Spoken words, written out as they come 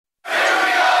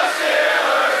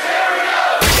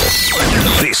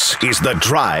This is The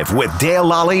Drive with Dale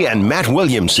Lally and Matt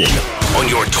Williamson on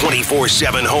your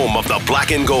 24/7 home of the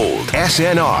black and gold.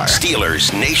 SNR,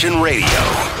 Steelers Nation Radio.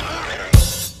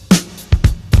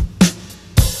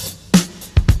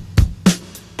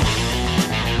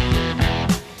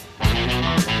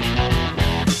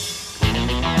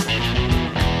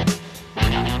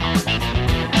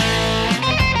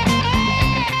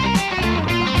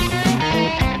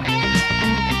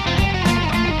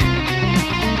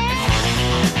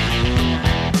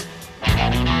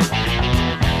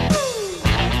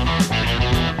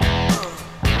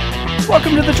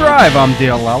 Welcome to The Drive. I'm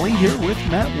Dale Lally here with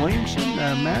Matt Williamson.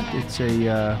 Matt, it's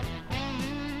a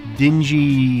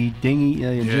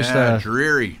just a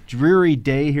dreary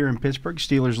day here in Pittsburgh.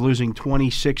 Steelers losing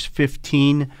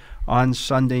 26-15 on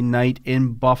Sunday night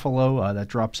in Buffalo. That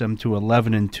drops them to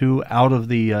 11-2, out of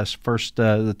the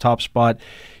the top spot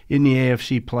in the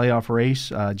AFC playoff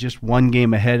race. Just one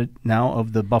game ahead now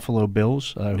of the Buffalo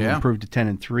Bills, who improved to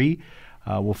 10-3.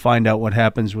 We'll find out what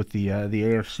happens with the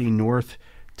AFC North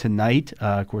tonight.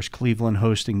 Of course, Cleveland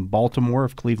hosting Baltimore.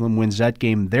 If Cleveland wins that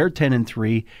game, they're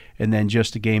 10-3, and then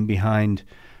just a game behind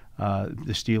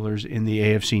the Steelers in the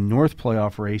AFC North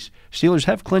playoff race. Steelers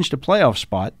have clinched a playoff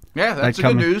spot. Yeah, that's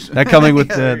good news. That coming with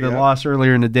the loss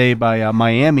earlier in the day by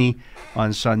Miami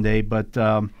on Sunday. But,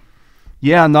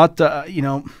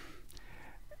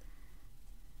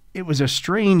 it was a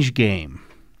strange game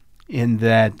in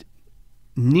that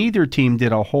neither team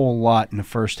did a whole lot in the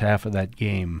first half of that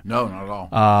game. No, not at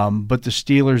all. But the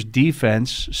Steelers'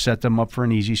 defense set them up for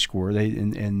an easy score. They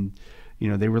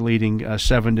were leading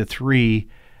 7-3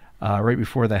 right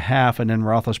before the half, and then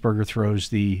Roethlisberger throws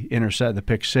the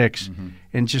pick six,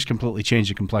 and just completely changed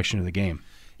the complexion of the game.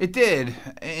 It did,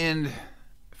 and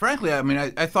frankly, I mean,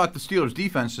 I thought the Steelers'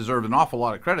 defense deserved an awful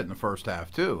lot of credit in the first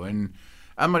half too, and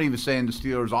I'm not even saying the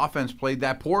Steelers' offense played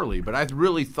that poorly, but I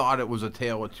really thought it was a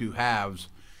tale of two halves.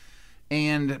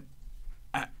 And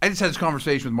I just had this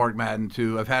conversation with Mark Madden,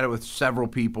 too. I've had it with several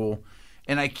people,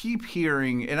 and I keep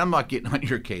hearing, and I'm not getting on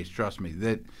your case, trust me,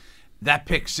 that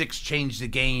pick six changed the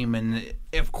game, and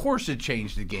of course it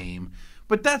changed the game.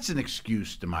 But that's an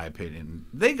excuse, to my opinion.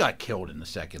 They got killed in the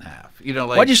second half.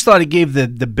 I just thought it gave the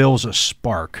Bills a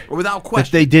spark. Without question.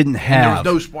 That they didn't have. And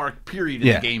there was no spark, period,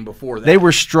 in the game before that. They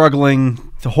were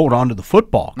struggling to hold on to the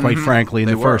football, quite frankly, in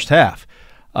the first half.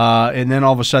 And then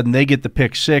all of a sudden they get the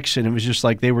pick six, and it was just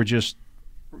like they were just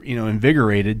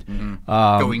invigorated.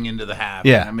 Going into the half.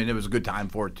 Yeah. I mean, it was a good time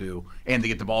for it, too. And they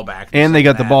get the ball back. And they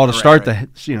got the ball to start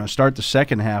the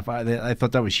second half. I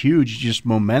thought that was huge, just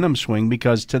momentum swing,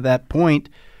 because to that point,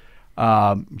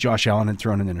 Josh Allen had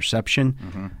thrown an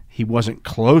interception. He wasn't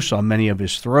close on many of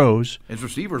his throws. His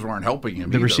receivers weren't helping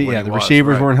him. The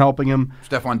receivers weren't helping him.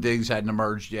 Stephon Diggs hadn't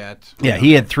emerged yet. Yeah,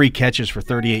 he had 3 catches for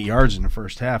 38 yards in the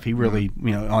first half. He really,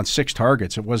 on 6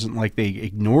 targets. It wasn't like they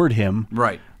ignored him.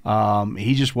 Right.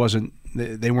 He just wasn't.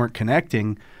 They weren't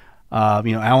connecting.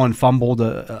 Allen fumbled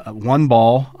one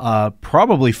ball.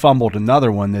 Probably fumbled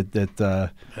another one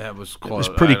that was close. It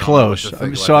was pretty close.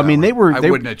 So I mean, I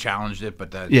wouldn't have challenged it,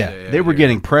 but they were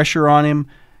getting pressure on him.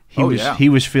 He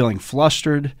was feeling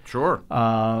flustered. Sure.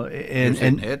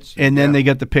 And then they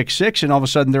got the pick six, and all of a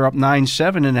sudden they're up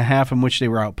 9-7 in a half in which they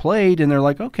were outplayed, and they're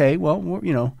like, okay, well,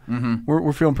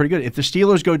 we're feeling pretty good. If the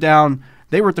Steelers go down,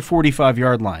 they were at the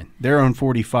 45-yard line, their own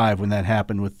 45 when that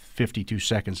happened with 52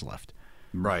 seconds left.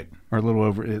 Right. Or a little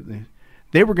over.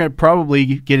 They were going to probably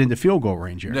get into field goal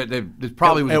range here. It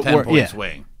probably was a 10-point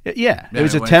swing. Yeah, it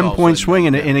was a 10-point swing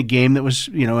in a game that was,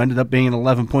 ended up being an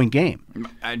 11-point game.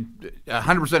 I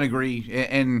 100% agree,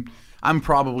 and I'm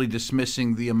probably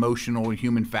dismissing the emotional and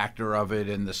human factor of it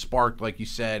and the spark, like you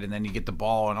said, and then you get the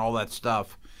ball and all that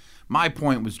stuff. My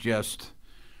point was just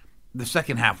the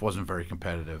second half wasn't very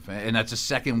competitive, and that's the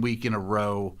second week in a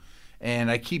row.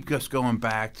 And I keep just going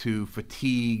back to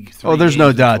fatigue. There's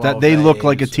no doubt that they look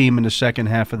like a team in the second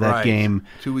half of that game.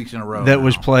 2 weeks in a row.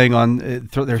 Was playing on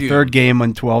their third game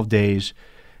in 12 days,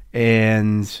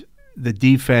 and the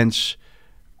defense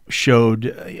showed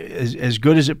as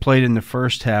good as it played in the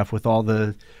first half with all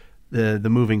the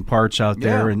moving parts out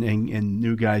there and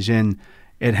new guys in.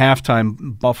 At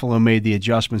halftime, Buffalo made the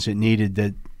adjustments it needed.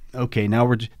 That okay,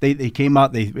 now they came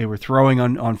out. They were throwing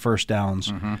on first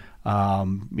downs.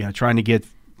 Trying to get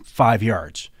 5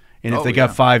 yards. And if they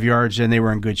got 5 yards, then they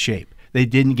were in good shape. They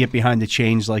didn't get behind the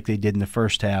chains like they did in the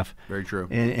first half. Very true.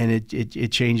 And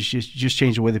it changed just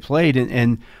changed the way they played.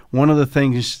 And one of the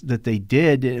things that they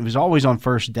did, it was always on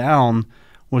first down,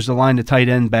 was to line the tight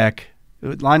end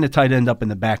up in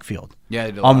the backfield.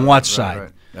 Yeah, on Watt's side.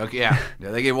 Right. Okay, yeah,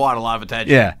 they gave Watt a lot of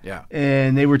attention. Yeah,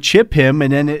 and they would chip him,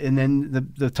 and then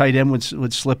the tight end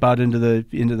would slip out into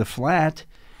the flat,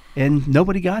 and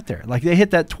nobody got there. Like they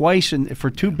hit that twice and for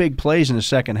two big plays in the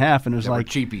second half, and it was They like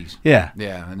were cheapies. Yeah.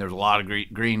 Yeah, and there's a lot of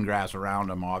green grass around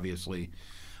them, obviously.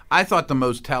 I thought the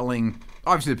most telling,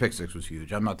 obviously the pick six was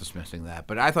huge. I'm not dismissing that.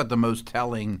 But I thought the most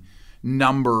telling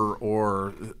number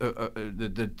or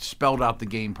that spelled out the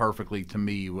game perfectly to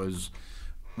me was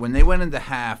when they went into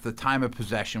half, the time of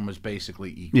possession was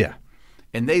basically equal. Yeah.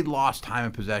 And they lost time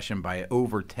of possession by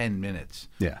over 10 minutes.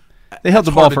 Yeah. They held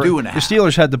the ball for the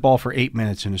Steelers had the ball for 8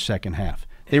 minutes in the second half.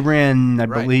 They ran, I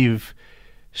believe,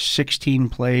 16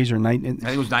 plays or 19. I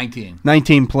think it was 19.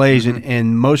 19 plays,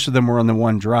 and most of them were on the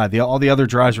one drive. All the other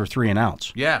drives were 3 and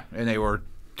outs. Yeah, and they were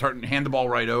hand the ball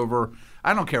right over.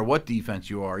 I don't care what defense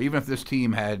you are. Even if this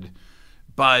team had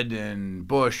Bud and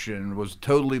Bush and was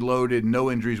totally loaded, no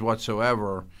injuries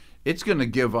whatsoever, it's going to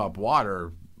give up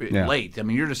water late. I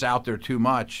mean, you're just out there too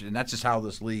much, and that's just how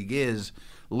this league is,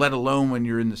 let alone when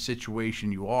you're in the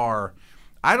situation you are.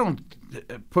 I don't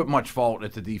put much fault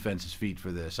at the defense's feet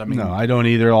for this. I mean, no, I don't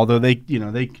either. Although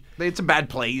it's a bad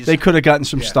plays. They could have gotten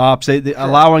some stops. Sure.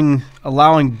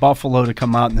 allowing Buffalo to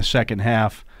come out in the second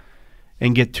half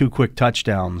and get 2 quick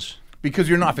touchdowns because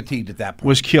you're not fatigued at that point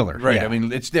was killer. Right. Yeah. I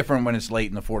mean, it's different when it's late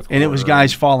in the fourth quarter. And it was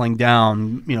guys falling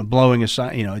down, blowing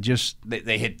aside. Just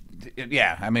they hit.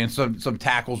 Yeah, I mean, some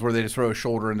tackles where they just throw a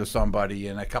shoulder into somebody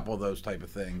and a couple of those type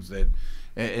of things that.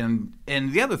 And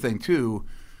the other thing too.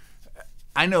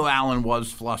 I know Allen was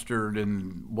flustered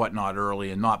and whatnot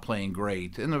early and not playing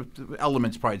great, and the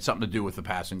elements probably had something to do with the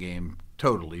passing game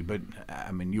totally. But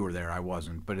I mean, you were there, I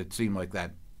wasn't. But it seemed like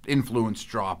that influence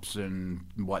drops and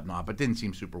whatnot, but didn't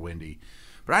seem super windy.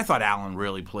 But I thought Allen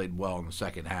really played well in the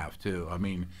second half too. I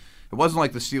mean, it wasn't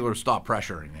like the Steelers stopped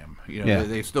pressuring him.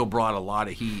 They still brought a lot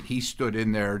of heat. He stood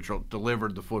in there,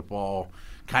 delivered the football,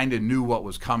 kind of knew what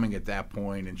was coming at that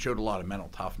point, and showed a lot of mental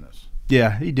toughness.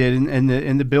 Yeah, he did,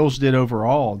 and the Bills did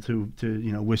overall to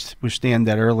withstand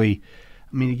that early.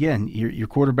 I mean, again, your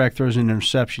quarterback throws an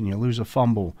interception, you lose a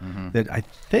fumble. That I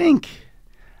think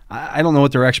I don't know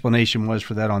what their explanation was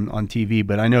for that on TV,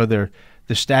 but I know the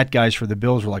stat guys for the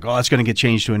Bills were like, "Oh, that's going to get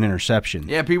changed to an interception."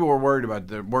 Yeah, people were worried about it.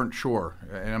 They weren't sure,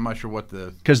 and I'm not sure what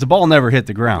because the ball never hit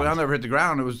the ground. The ball never hit the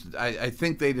ground. It was I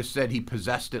think they just said he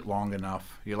possessed it long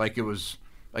enough, like it was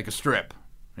like a strip.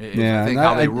 Yeah,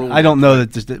 I don't know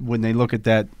that when they look at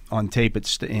that on tape,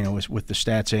 it's with the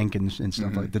Stats Inc. and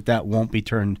stuff like that won't be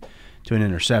turned to an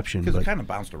interception because it kind of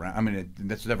bounced around. I mean,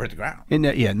 that's never hit the ground.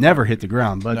 Never hit the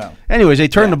ground. But anyways, they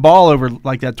turned the ball over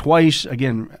like that twice.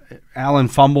 Again, Allen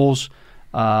fumbles.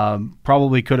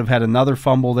 Probably could have had another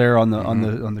fumble there on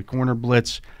the corner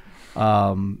blitz.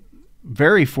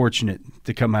 Very fortunate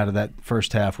to come out of that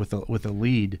first half with a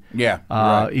lead. Yeah.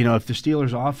 Right. If the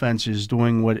Steelers' offense is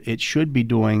doing what it should be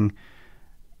doing,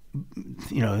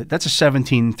 that's a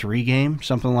 17-3 game,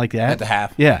 something like that. At the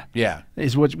half. Yeah. Yeah.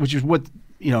 Which is what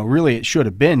really it should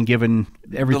have been given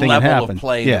everything that happened. The level of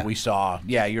play that we saw.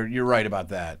 Yeah, you're right about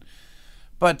that.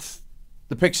 But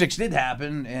the pick six did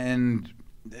happen, and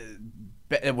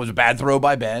it was a bad throw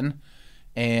by Ben,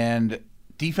 and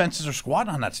defenses are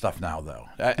squatting on that stuff now, though.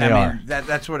 I mean,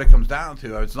 that's what it comes down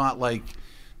to. It's not like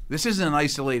this isn't an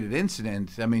isolated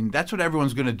incident. I mean, that's what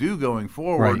everyone's going to do going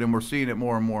forward, and we're seeing it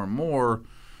more and more and more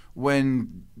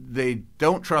when they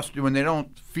don't trust you, when they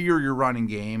don't fear your running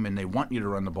game, and they want you to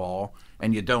run the ball,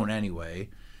 and you don't anyway.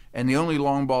 And the only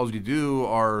long balls you do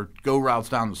are go routes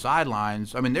down the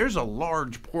sidelines. I mean, there's a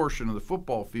large portion of the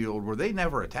football field where they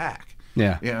never attack.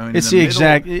 Yeah, it's the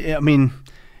exact. I mean,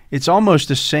 it's almost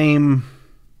the same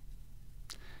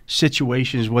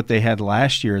situation as what they had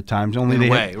last year at times. Only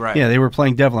they were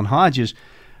playing Devlin Hodges.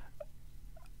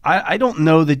 I don't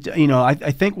know that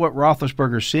I think what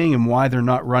Roethlisberger's seeing and why they're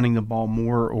not running the ball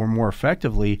more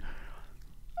effectively.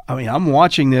 I mean, I'm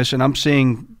watching this and I'm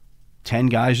seeing 10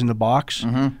 guys in the box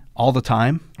all the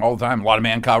time. All the time, a lot of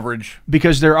man coverage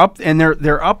because they're up and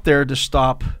they're up there to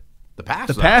stop the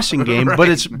passing game, right.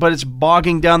 but it's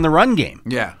bogging down the run game.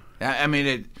 Yeah, I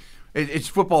mean it's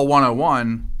football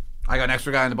 101. I got an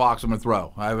extra guy in the box, I'm going to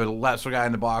throw. I have a lesser guy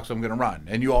in the box, I'm going to run.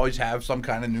 And you always have some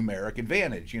kind of numeric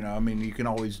advantage. I mean, you can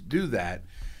always do that.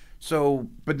 So,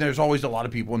 but there's always a lot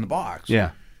of people in the box.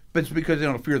 Yeah. But it's because they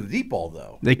don't fear the deep ball,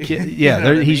 though.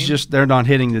 They're not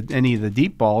hitting any of the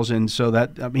deep balls, and so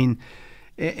that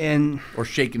or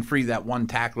shaking free that one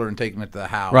tackler and taking it to the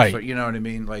house. Right. Or, you know what I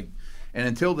mean? And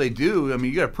until they do, I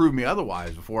mean, you got to prove me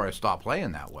otherwise before I stop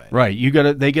playing that way. Right.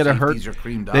 They got to hurt. Safeties are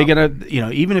creamed up. They got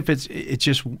to, even if it's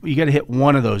just you got to hit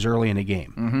one of those early in the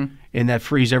game, and that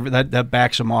frees that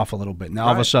backs them off a little bit. Now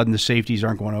all of a sudden the safeties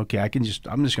aren't going. Okay, I'm just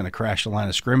going to crash the line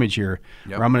of scrimmage here,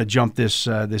 or I'm going to jump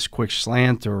this quick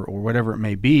slant or whatever it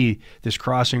may be, this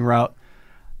crossing route.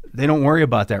 They don't worry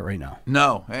about that right now.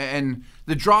 No, and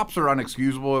the drops are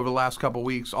unexcusable over the last couple of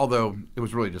weeks, although it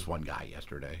was really just one guy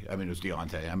yesterday. I mean, it was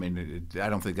Deontay. I mean, I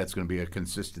don't think that's going to be a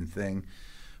consistent thing.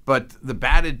 But the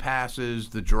batted passes,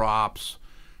 the drops,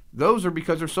 those are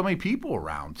because there's so many people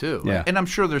around, too. Yeah. And I'm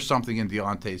sure there's something in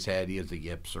Deontay's head. He has the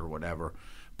yips or whatever.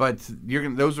 But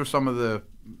those are some of the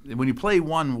 – when you play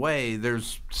one way,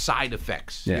 there's side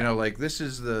effects. Yeah. You know, like this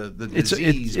is the disease, but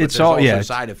it's there's all, also yeah,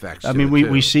 side effects. I mean, to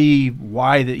it, we too. see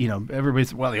why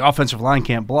everybody's, well, the offensive line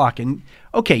can't block. And,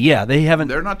 okay, yeah, they haven't –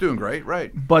 They're not doing great,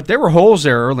 right. But there were holes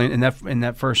there early in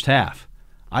that first half.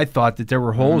 I thought that there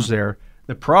were holes there.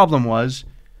 The problem was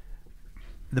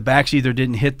the backs either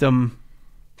didn't hit them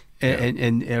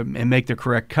and make the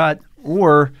correct cut,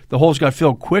 or the holes got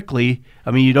filled quickly.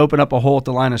 I mean, you'd open up a hole at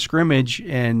the line of scrimmage,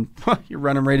 and you're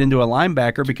running right into a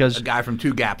linebacker because a guy from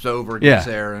two gaps over gets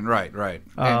there, and right.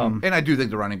 And I do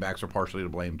think the running backs are partially to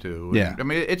blame too. Yeah, I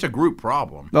mean, it's a group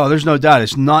problem. No, there's no doubt.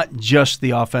 It's not just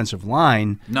the offensive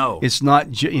line. No, it's not.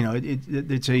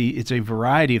 It's a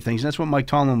variety of things. And that's what Mike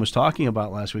Tomlin was talking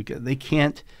about last week. They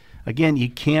can't. Again, you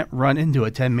can't run into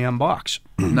a 10-man box.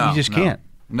 No, you just can't.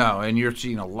 No, and you're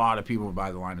seeing a lot of people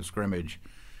by the line of scrimmage.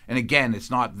 And again, it's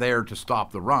not there to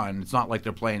stop the run. It's not like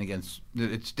they're playing against –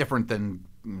 it's different than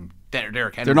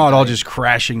Derrick Henry. They're not all just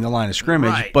crashing the line of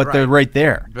scrimmage, but they're right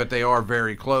there. But they are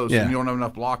very close, yeah. And you don't have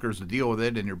enough blockers to deal with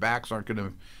it, and your backs aren't going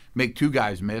to make two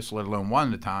guys miss, let alone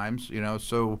one at times.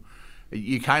 So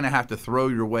you kind of have to throw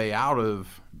your way out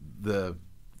of the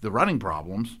running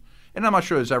problems. And I'm not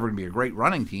sure it's ever going to be a great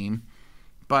running team,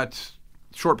 but –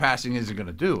 short passing isn't going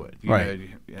to do it. Right.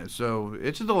 So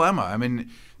it's a dilemma. I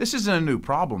mean, this isn't a new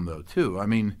problem, though, too. I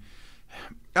mean,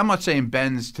 I'm not saying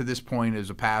Ben's to this point is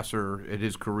a passer at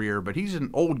his career, but he's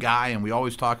an old guy, and we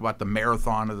always talk about the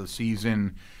marathon of the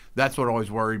season. That's what always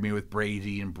worried me with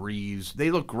Brady and Breeze. They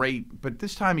look great, but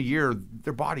this time of year,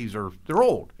 their bodies they're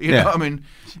old. You know? I mean,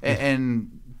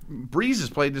 and Breeze has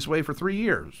played this way for 3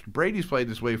 years. Brady's played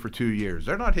this way for 2 years.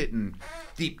 They're not hitting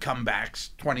deep comebacks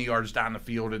 20 yards down the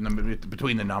field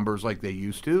between the numbers like they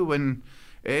used to, and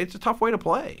it's a tough way to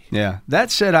play. Yeah.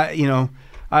 That said,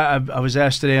 I was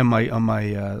asked today on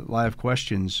my live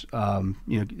questions,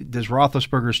 does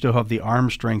Roethlisberger still have the arm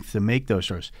strength to make those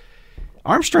throws?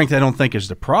 Arm strength, I don't think, is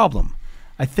the problem.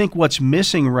 I think what's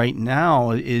missing right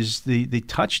now is the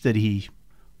touch that he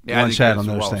once had on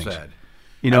those things. Said.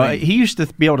 He used to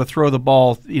be able to throw the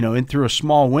ball, in through a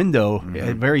small window,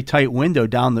 a very tight window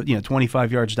down the,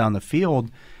 25 yards down the field.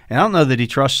 And I don't know that he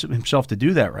trusts himself to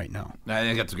do that right now. I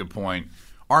think that's a good point.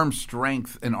 Arm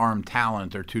strength and arm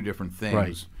talent are two different things.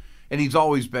 Right. And he's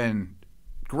always been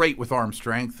great with arm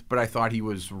strength, but I thought he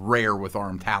was rare with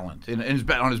arm talent on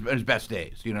his best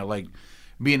days. Like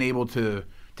being able to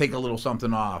take a little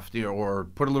something off, or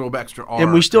put a little extra arm.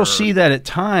 And we still see that at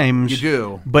times. You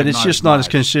do. But it's just not as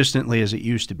consistently as it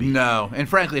used to be. No. And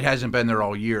frankly, it hasn't been there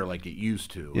all year like it used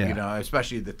to. Yeah.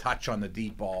 Especially the touch on the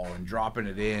deep ball and dropping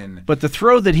it in. But the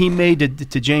throw that he made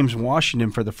to James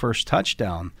Washington for the first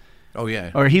touchdown. Oh,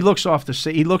 yeah. Or he looks off the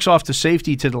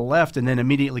safety to the left and then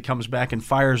immediately comes back and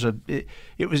fires a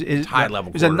high level.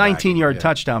 It was a 19-yard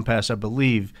touchdown pass, I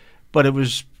believe, but it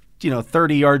was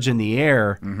 30 yards in the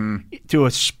air to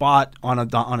a spot on a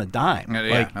dime.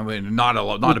 Yeah, I mean, not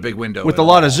a big window. With a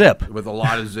lot of zip. With a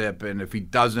lot of zip, and if he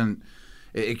doesn't,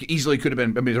 it easily could have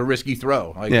been. I mean, it's a risky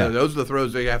throw. Those are the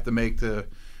throws they have to make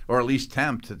or at least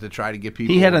attempt to try to get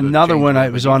people. He had another one.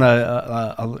 It was on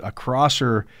a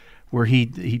crosser where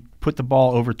he put the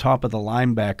ball over top of the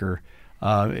linebacker,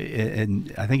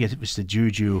 and I think it was to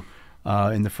Juju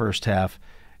in the first half.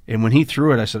 And when he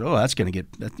threw it, I said, "Oh, that's going to get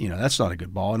that's not a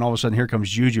good ball." And all of a sudden, here comes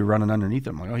Juju running underneath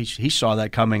him. I'm like, oh, he saw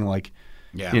that coming. Like,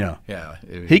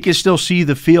 he can still see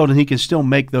the field and he can still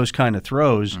make those kind of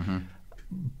throws. Mm-hmm.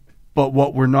 But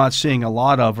what we're not seeing a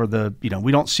lot of are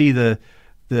we don't see the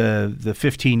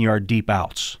 15-yard deep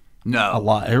outs. No, a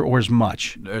lot or as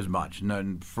much. There's much,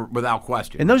 without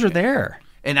question. And those are there.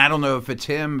 And I don't know if it's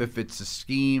him, if it's a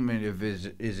scheme, and if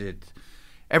is it.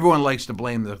 Everyone likes to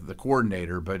blame the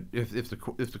coordinator, but if the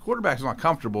quarterback's not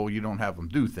comfortable, you don't have them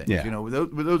do things. Yeah.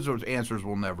 Those answers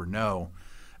we'll never know.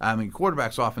 I mean,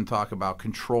 quarterbacks often talk about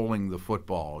controlling the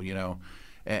football,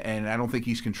 and I don't think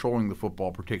he's controlling the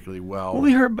football particularly well. Well,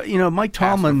 we heard, Mike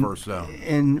Tomlin, first zone.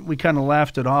 And we kind of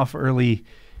laughed it off early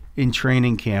in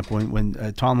training camp when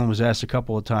Tomlin was asked a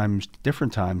couple of times,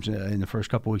 different times in the first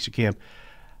couple of weeks of camp,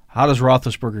 how does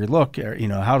Roethlisberger look?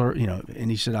 And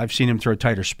he said, I've seen him throw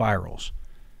tighter spirals.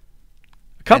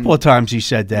 A couple of times he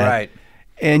said that. Right.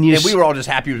 And we were all just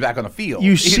happy he was back on the field.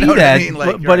 You see know that, I mean?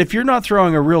 Like, but if you're not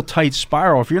throwing a real tight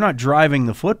spiral, if you're not driving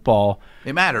the football,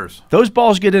 it matters. Those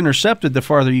balls get intercepted the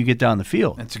farther you get down the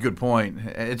field. That's a good point.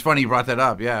 It's funny you brought that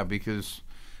up, because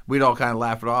we'd all kind of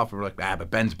laugh it off. We're like, but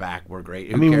Ben's back. We're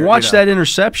great. I mean, watch that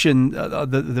interception,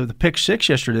 the pick six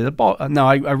yesterday. The ball. Now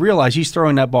I realize he's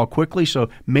throwing that ball quickly, so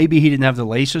maybe he didn't have the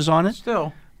laces on it.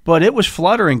 Still. But it was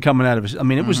fluttering coming out of his. I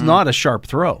mean, it was not a sharp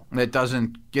throw. It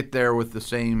doesn't get there with the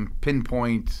same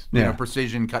pinpoint,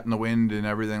 precision, cutting the wind and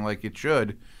everything like it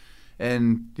should.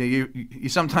 And you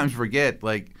sometimes forget,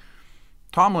 like,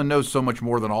 Tomlin knows so much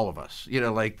more than all of us.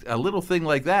 Like a little thing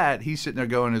like that, he's sitting there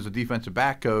going, as a defensive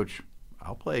back coach,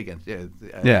 I'll play against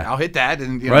I'll hit that,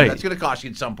 and that's going to cost you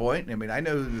at some point. I mean, I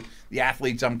know the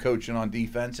athletes I'm coaching on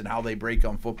defense and how they break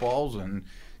on footballs and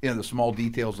the small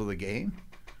details of the game.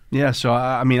 Yeah, so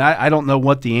I mean, I don't know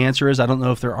what the answer is. I don't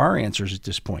know if there are answers at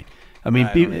this point. I mean,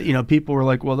 people were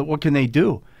like, "Well, what can they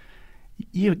do?"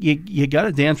 You got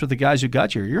to dance with the guys who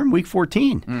got you. You're in week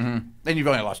 14, and you've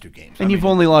only lost 2 games. You've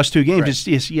only lost 2 games.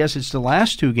 Right. Yes, it's the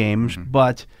last 2 games,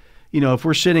 but if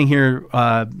we're sitting here,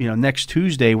 next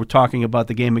Tuesday, we're talking about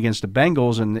the game against the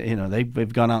Bengals, and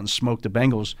they've gone out and smoked the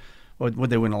Bengals. What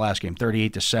they win the last game,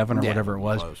 38-7 or whatever it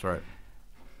was. Close, right.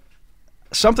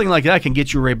 Something like that can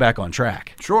get you right back on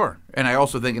track. Sure. And I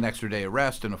also think an extra day of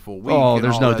rest and a full week. Oh,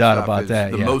 there's no doubt about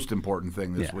that. The most important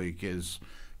thing this week is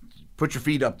put your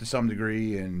feet up to some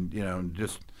degree and,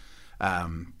 just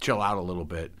chill out a little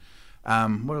bit.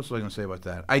 What else was I going to say about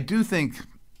that? I do think,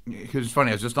 because it's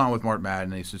funny, I was just on with Mark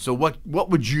Madden, and he said, so what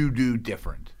would you do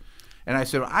different? And I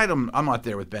said, I'm not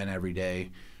there with Ben every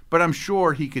day, but I'm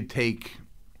sure he could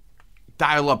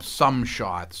dial up some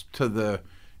shots to the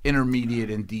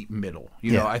intermediate and deep middle.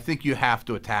 I think you have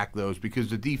to attack those because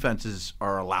the defenses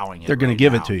are allowing it. They're going to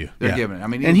give it to you. They're giving it. I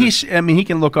mean, and he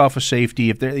can look off a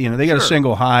safety if they got a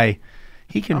single high.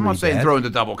 He can. I'm not saying throw into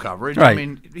double coverage. Right. I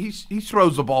mean, he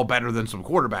throws the ball better than some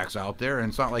quarterbacks out there, and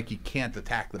it's not like he can't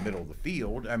attack the middle of the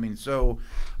field. I mean, so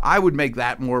I would make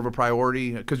that more of a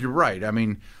priority because you're right. I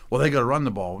mean, they got to run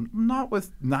the ball, not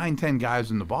with 9-10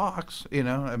 guys in the box.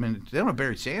 I mean, they don't have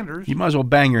Barry Sanders. You might as well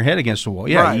bang your head against the wall.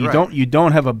 Yeah, right, you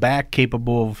don't have a back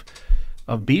capable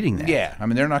of beating that. Yeah, I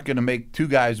mean, they're not going to make 2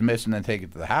 guys miss and then take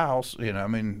it to the house. I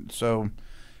mean, so.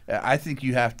 I think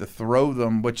you have to throw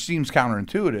them, which seems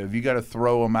counterintuitive. You got to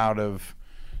throw them out of.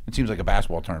 It seems like a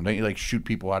basketball term. Don't you like shoot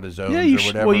people out of zones or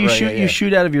whatever? Well, you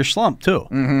shoot out of your slump too.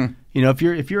 Mm-hmm.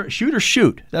 If you're shoot or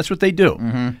shoot, that's what they do.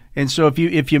 Mm-hmm. And so if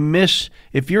you miss,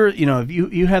 if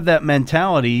you have that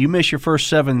mentality, you miss your first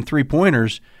 7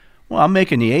 3-pointers. Well, I'm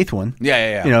making the 8th one.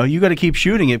 Yeah. You got to keep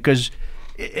shooting it because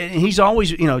he's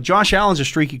always. Josh Allen's a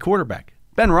streaky quarterback.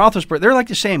 Ben Roethlisberger, they're like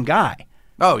the same guy.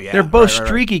 Oh, yeah. They're both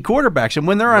streaky quarterbacks, and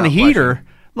when they're on a heater,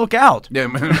 look out. Yeah,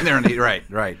 they're on a heater,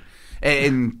 right.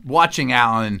 And watching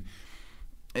Allen,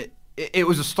 it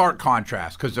was a stark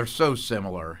contrast because they're so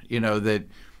similar, that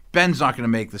Ben's not going to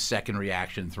make the second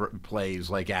reaction plays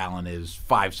like Allen is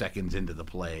 5 seconds into the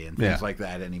play and things like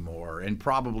that anymore, and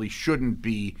probably shouldn't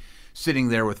be sitting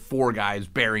there with 4 guys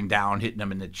bearing down, hitting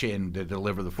him in the chin to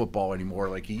deliver the football anymore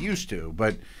like he used to.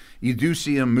 But you do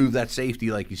see him move that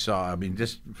safety like you saw. I mean,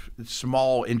 just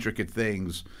small, intricate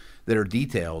things that are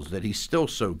details that he's still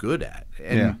so good at.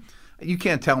 And you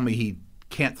can't tell me he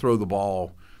can't throw the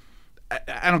ball.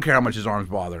 I don't care how much his arms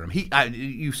bother him.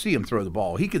 You see him throw the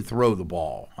ball. He can throw the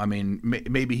ball. I mean,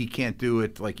 maybe he can't do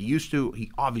it like he used to.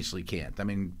 He obviously can't. I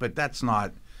mean, but that's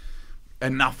not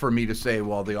enough for me to say,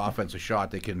 well, the offensive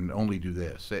shot, they can only do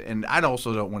this. And I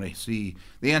also don't want to see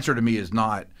 – the answer to me is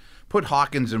not – put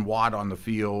Hawkins and Watt on the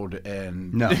field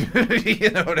and no. You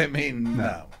know what I mean?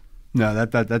 No,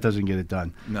 that doesn't get it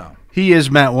done. No. He is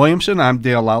Matt Williamson. I'm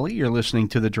Dale Lally. You're listening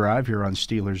to The Drive here on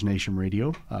Steelers Nation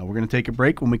Radio. We're going to take a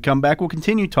break. When we come back, we'll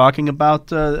continue talking about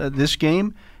this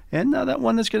game and that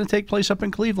one that's going to take place up in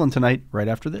Cleveland tonight right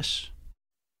after this.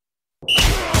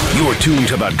 You're tuned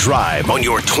to The Drive on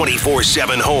your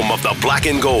 24/7 home of the Black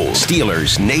and Gold.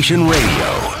 Steelers Nation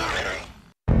Radio.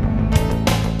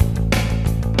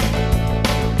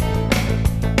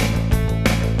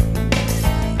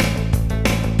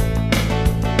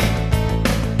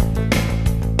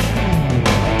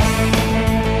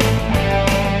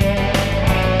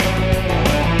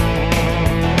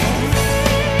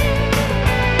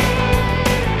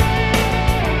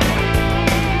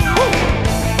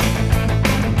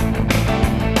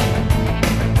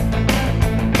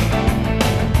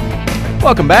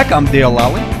 Welcome back. I'm Dale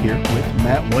Lally here with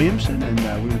Matt Williamson,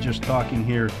 and we were just talking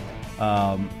here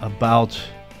about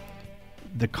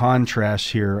the contrast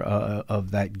here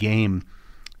of that game.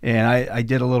 And I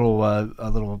did a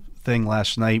little thing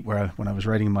last night when I was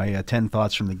writing my 10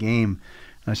 thoughts from the game.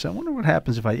 And I said, I wonder what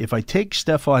happens if I take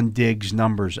Stephon Diggs'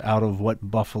 numbers out of what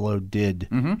Buffalo did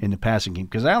in the passing game,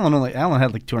 because Allen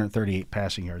had like 238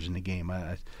 passing yards in the game.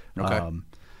 Okay.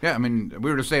 Yeah, I mean,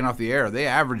 we were just saying off the air, they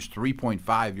averaged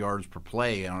 3.5 yards per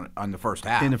play on the first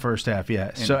half. In the first half,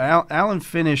 yeah. So Allen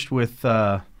finished with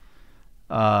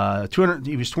 200.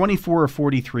 He was 24 of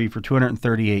 43 for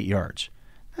 238 yards.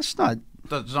 That's not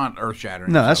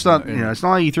earth-shattering. No, that's not. It's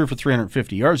not like he threw for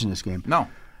 350 yards in this game. No.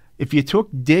 If you took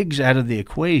Diggs out of the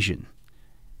equation,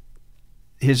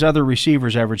 his other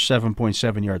receivers averaged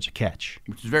 7.7 yards a catch,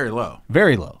 which is very low.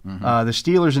 Very low. The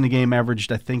Steelers in the game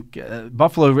averaged, I think,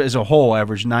 Buffalo as a whole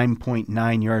averaged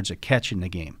 9.9 yards a catch in the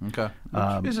game. Okay,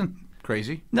 which isn't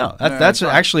crazy. No, that's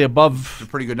actually above. It's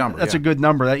a pretty good number. That's a good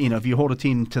number. That if you hold a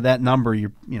team to that number,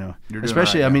 you're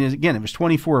especially. Right, I mean, again, it was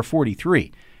 24 of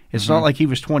 43. It's not like he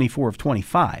was 24 of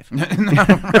 25.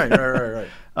 Right.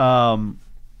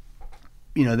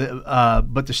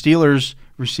 But the Steelers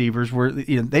receivers were,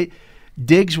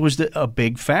 Diggs was a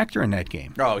big factor in that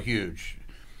game. Oh, huge.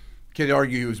 Could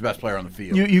argue he was the best player on the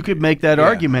field. You could make that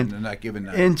argument. And not given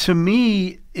that. And to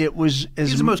me, it was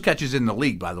he's the most catches in the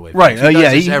league, by the way. Right.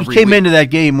 He came into that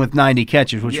game with 90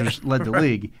 catches, which led the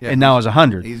league, and now is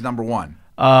 100. He's number one.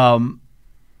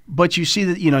 But you see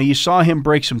that you saw him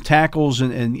break some tackles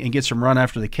and get some run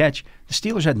after the catch. The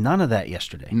Steelers had none of that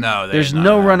yesterday. No, there's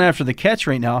no run after the catch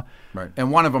right now. Right,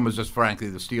 and one of them was just frankly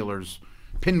the Steelers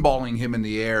pinballing him in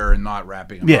the air and not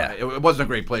wrapping him. Yeah, it wasn't a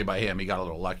great play by him. He got a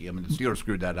little lucky. I mean, the Steelers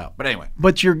screwed that up. But anyway,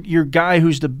 but your guy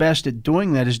who's the best at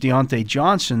doing that is Deontay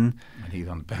Johnson. And he's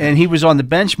on the bench. And he was on the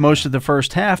bench most of the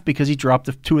first half because he dropped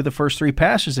two of the first three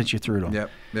passes that you threw to him.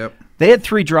 Yep. They had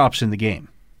 3 drops in the game.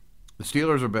 The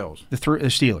Steelers or Bills? The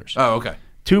Steelers. Oh, okay.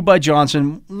 2 by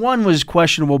Johnson. 1 was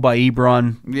questionable by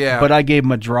Ebron. Yeah. But I gave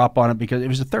him a drop on it because it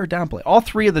was a third down play. All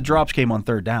 3 of the drops came on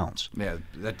third downs. Yeah,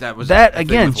 that was that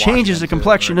again changes the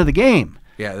complexion of the game.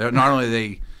 Yeah, not only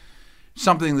they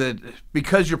something that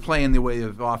because you're playing the way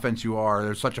of offense you are,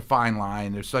 there's such a fine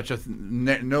line. There's such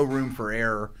no room for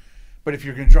error. But if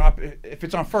you're going to drop, if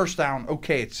it's on first down,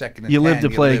 okay, it's second and 10. You live to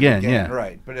play again, yeah.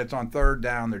 Right, but it's on third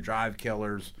down. They're drive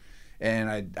killers.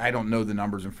 And I don't know the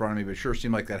numbers in front of me, but it sure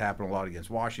seemed like that happened a lot against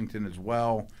Washington as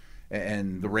well.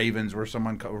 And the Ravens were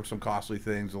some costly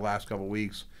things the last couple of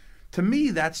weeks. To me,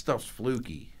 that stuff's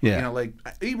fluky. Yeah.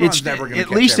 Ebron's never going to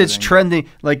catch at least everything. It's trending.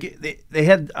 Like they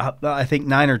had, I think,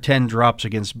 9 or 10 drops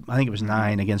against. I think it was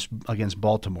 9 against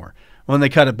Baltimore. When they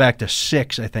cut it back to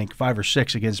 6, I think 5 or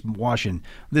 6 against Washington.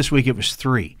 This week it was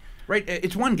 3. Right.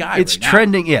 It's one guy. It's right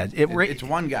trending. Now. Yeah. It's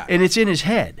one guy, and it's in his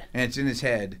head.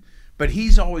 But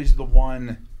he's always the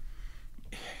one.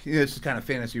 This is kind of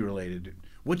fantasy related.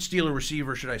 Which Steeler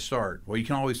receiver should I start? Well, you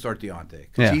can always start Deontay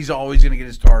because he's always going to get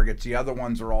his targets. The other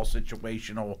ones are all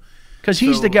situational. Because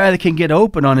he's the guy that can get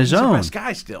open on his own. He's the best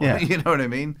guy still. Yeah. You know what I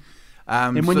mean?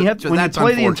 And when you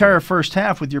play the entire first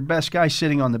half with your best guy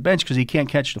sitting on the bench because he can't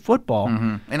catch the football,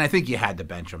 and I think you had to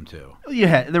bench him too.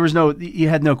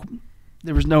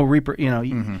 There was no reaper.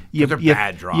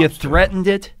 Bad drops. You threatened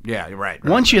it. Yeah, you're right.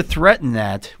 Once you threaten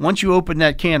that, once you open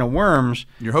that can of worms,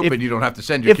 you're hoping you don't have to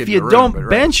send your kid to the room. If you don't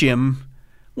bench him,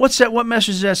 what's that? What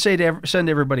message does that say to send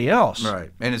to everybody else?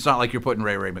 Right, and it's not like you're putting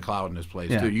Ray McLeod in his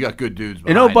place too. You got good dudes.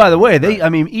 And by the way,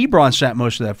 Ebron sat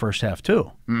most of that first half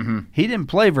too. He didn't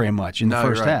play very much in the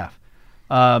first half.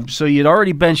 So you'd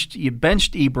already benched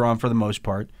Ebron for the most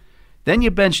part. Then you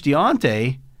benched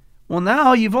Deontay. Well,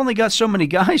 now you've only got so many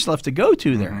guys left to go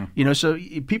to there. So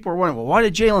people are wondering, well, why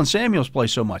did Jalen Samuels play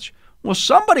so much? Well,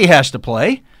 somebody has to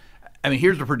play. I mean,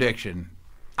 here's the prediction.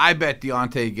 I bet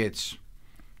Deontay gets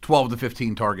 12 to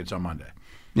 15 targets on Monday.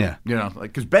 Yeah.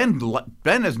 Because Ben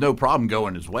has no problem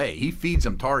going his way. He feeds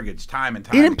him targets time and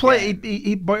time. He didn't play.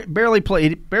 He barely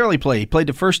played. He played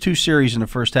the first 2 series in the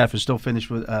first half and still finished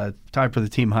with tied for the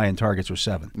team high in targets with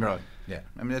 7. Right. Yeah.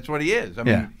 I mean, that's what he is. I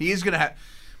mean, he is going to have.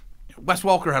 Wes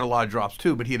Welker had a lot of drops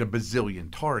too, but he had a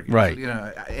bazillion targets. Right.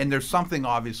 And there's something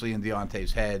obviously in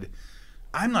Deontay's head.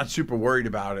 I'm not super worried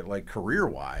about it, like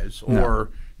career-wise, or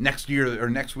next year or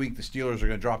next week the Steelers are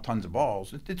going to drop tons of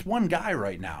balls. It's one guy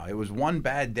right now. It was one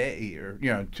bad day, or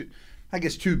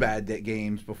 2 bad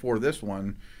games before this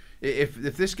one. If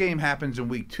this game happens in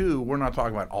week 2, we're not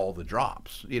talking about all the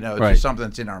drops. It's just something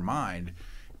that's in our mind,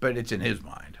 but it's in his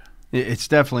mind. It's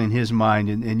definitely in his mind,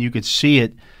 and you could see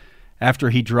it.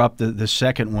 After he dropped the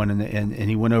second one and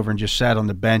he went over and just sat on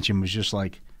the bench and was just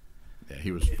like, yeah,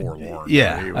 he was forlorn.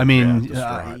 Yeah,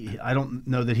 I don't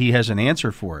know that he has an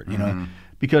answer for it,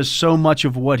 because so much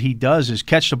of what he does is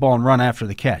catch the ball and run after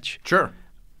the catch. Sure.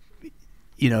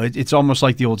 it's almost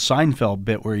like the old Seinfeld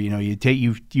bit where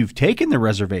you've taken the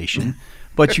reservation,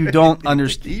 but you don't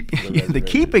understand the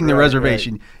keeping the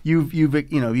reservation. Right.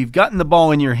 You've gotten the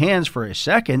ball in your hands for a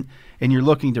second, and you're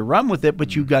looking to run with it,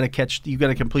 but you've got to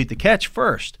complete the catch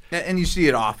first. And you see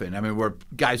it often. I mean, where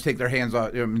guys take their hands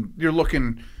off. You're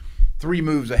looking 3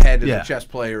 moves ahead as a chess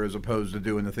player, as opposed to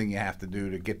doing the thing you have to do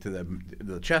to get to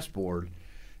the chessboard.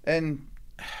 And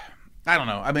I don't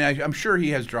know. I mean, I'm sure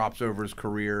he has drops over his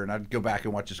career, and I'd go back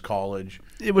and watch his college.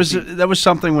 That was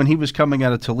something when he was coming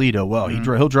out of Toledo. Well,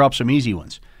 he'll drop some easy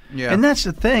ones. Yeah. And that's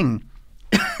the thing.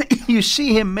 You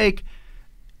see him make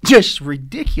just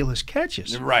ridiculous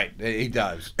catches. Right, he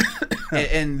does.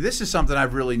 and this is something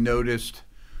I've really noticed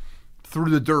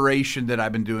through the duration that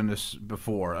I've been doing this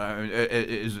before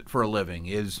is for a living,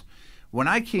 is when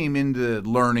I came into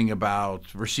learning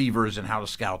about receivers and how to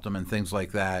scout them and things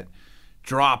like that,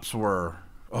 drops were,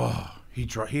 he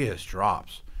has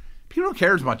drops. People don't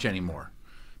care as much anymore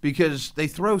because they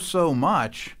throw so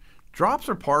much. Drops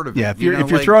are part of it. Yeah, if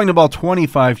you're throwing the ball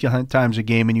 25 times a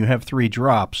game and you have 3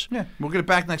 drops. Yeah, we'll get it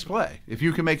back next play. If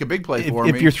you can make a big play for me.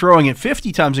 If you're throwing it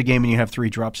 50 times a game and you have 3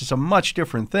 drops, it's a much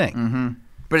different thing. Mm-hmm.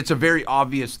 But it's a very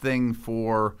obvious thing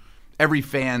for every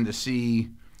fan to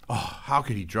see, how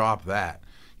could he drop that?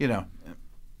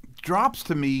 Drops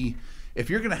to me, if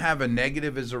you're going to have a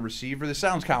negative as a receiver, this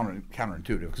sounds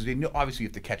counterintuitive because obviously you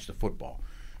have to catch the football.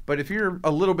 But if you're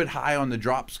a little bit high on the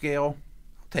drop scale,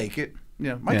 I'll take it.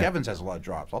 Mike Evans has a lot of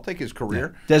drops. I'll take his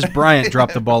career. Yeah. Des Bryant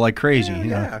dropped the ball like crazy.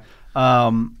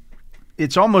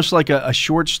 It's almost like a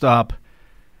shortstop.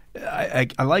 I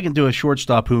liken to a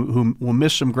shortstop who will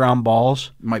miss some ground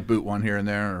balls. Might boot one here and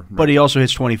there. But he also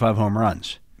hits 25 home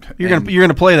runs. You're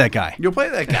gonna play that guy. You'll play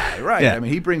that guy, right? Yeah. I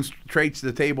mean, he brings traits to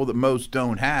the table that most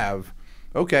don't have.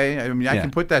 Okay, I mean, I can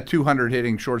put that 200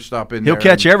 hitting shortstop in there. He'll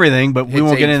catch everything, but we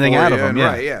won't get anything out of him.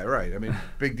 Yeah, right. I mean,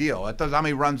 big deal. How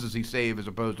many runs does he save as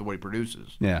opposed to what he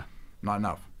produces? Yeah. Not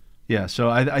enough. Yeah, so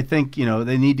I think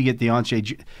they need to get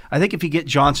Deontay. I think if you get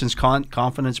Johnson's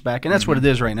confidence back, and that's what it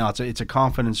is right now. It's a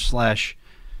confidence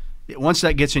 / once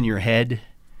that gets in your head,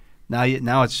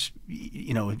 now it's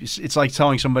it's like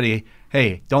telling somebody,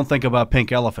 hey, don't think about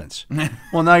pink elephants.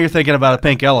 Well, now you're thinking about a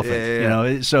pink elephant.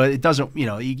 Yeah. So it doesn't.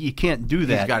 You can't do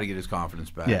that. He's got to get his confidence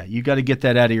back. Yeah, you got to get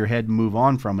that out of your head and move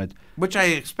on from it. Which I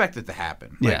expect it to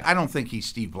happen. I don't think he's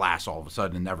Steve Blass all of a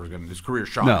sudden and never going to his career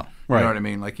shot. No, right. You know what I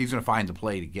mean? Like he's going to find the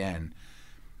plate again.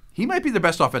 He might be the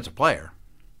best offensive player.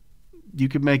 You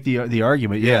could make the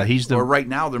argument. Yeah, he's the. Or right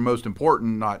now, they're most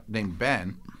important, not named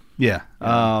Ben. Yeah.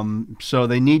 So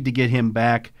they need to get him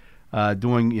back,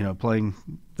 playing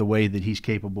the way that he's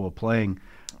capable of playing.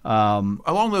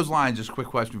 Along those lines, just a quick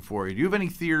question for you: do you have any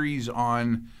theories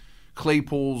on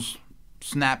Claypool's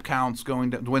snap counts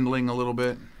dwindling a little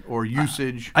bit, or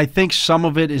usage? I think some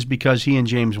of it is because he and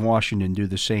James Washington do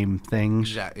the same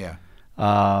things. Yeah.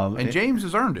 And James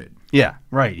has earned it. Yeah,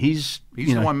 right. He's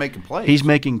the one making plays. He's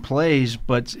making plays,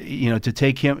 but to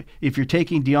take him, if you're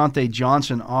taking Deontay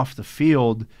Johnson off the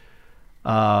field,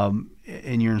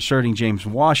 and you're inserting James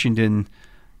Washington,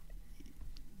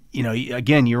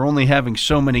 again, you're only having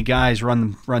so many guys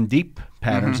run deep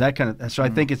patterns. That kind of. So I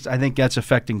think that's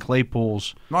affecting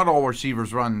Claypool's. Not all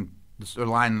receivers they're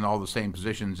lining all the same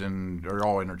positions and are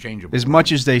all interchangeable. As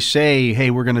much as they say,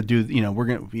 "Hey, we're going to do,"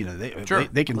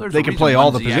 they can play all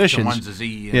the positions. One's a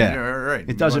Z. Right.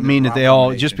 It doesn't mean that they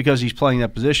all just because he's playing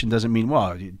that position doesn't mean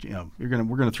we're going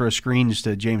to throw screens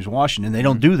to James Washington. They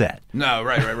don't do that. No,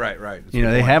 right.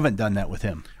 They haven't done that with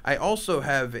him. I also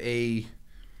have I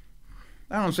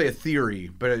don't want to say a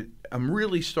theory, but I'm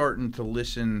really starting to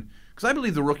listen because I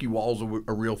believe the rookie wall is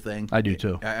a real thing. I do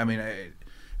too. I mean.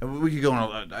 We could go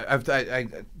on.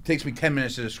 It takes me 10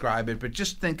 minutes to describe it, but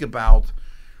just think about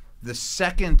the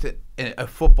second a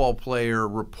football player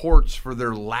reports for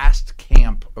their last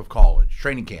camp of college,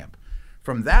 training camp.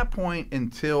 From that point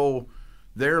until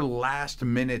their last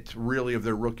minute, really, of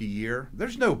their rookie year,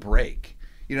 there's no break.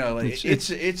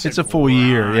 It's a full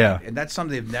year, yeah. And that's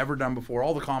something they've never done before.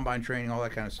 All the combine training, all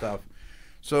that kind of stuff.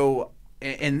 So,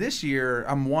 and this year,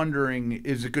 I'm wondering,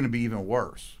 is it going to be even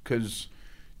worse? Because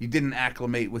you didn't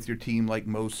acclimate with your team like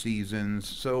most seasons.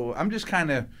 So I'm just kind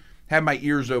of have my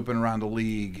ears open around the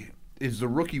league. Is the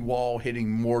rookie wall hitting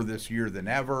more this year than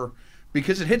ever?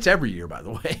 Because it hits every year, by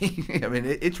the way. I mean,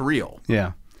 it's real.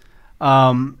 Yeah.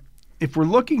 If we're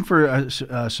looking for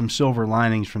some silver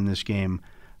linings from this game,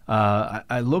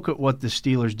 I look at what the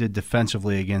Steelers did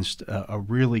defensively against a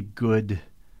really good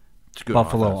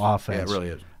Buffalo offense. Yeah, it really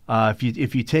is.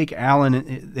 If you take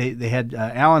Allen, they had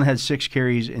Allen had 6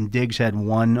 carries and Diggs had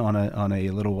 1 on a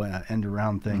little end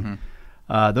around thing.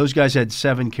 Those guys had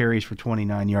 7 carries for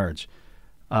 29 yards.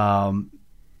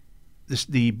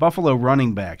 the Buffalo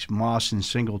running backs, Moss and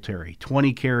Singletary,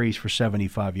 20 carries for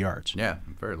 75 yards. Yeah,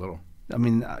 very little. I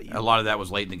mean, a lot of that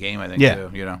was late in the game, I think, yeah.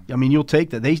 too. You know? I mean, you'll take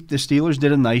that. The Steelers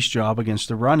did a nice job against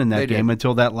the run in that game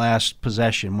until that last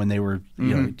possession when they were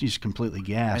just completely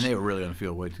gassed. And they were really on the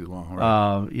field way too long.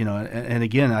 Right? And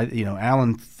again,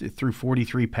 Allen threw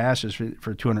 43 passes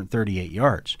for 238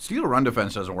 yards. Steeler run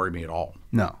defense doesn't worry me at all.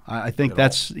 No, I think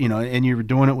that's, and you're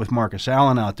doing it with Marcus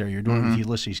Allen out there. You're doing it with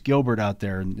Ulysses Gilbert out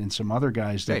there and some other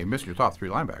guys. You missed your top 3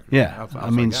 linebackers. Yeah.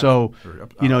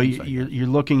 You're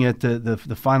looking at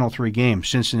the final 3 games.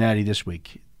 Cincinnati this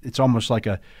week. It's almost like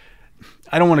I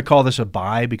don't want to call this a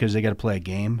bye because they got to play a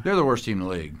game. They're the worst team in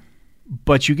the league.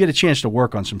 But you get a chance to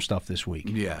work on some stuff this week.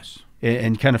 Yes.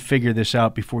 And kind of figure this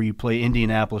out before you play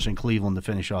Indianapolis and Cleveland to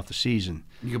finish off the season.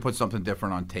 You can put something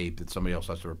different on tape that somebody else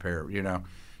has to repair.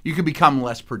 You can become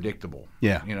less predictable.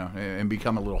 Yeah. And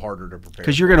become a little harder to prepare.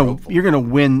 Because you're gonna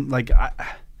win. Like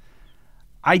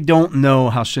I don't know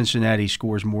how Cincinnati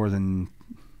scores more than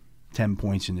 10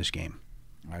 points in this game.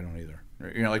 I don't either.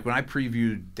 Like when I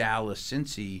previewed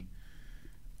Dallas-Cincy,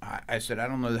 I said I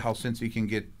don't know how Cincy can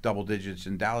get double digits,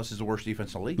 and Dallas is the worst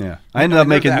defense in the league. Yeah, I ended up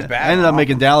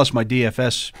making Dallas my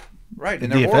DFS. Right, the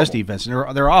DFS horrible. Defense,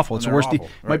 and they're awful. It's the worst. Right.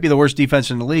 Might be the worst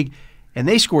defense in the league, and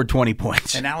they scored 20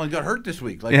 points. And Allen got hurt this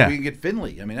week. We can get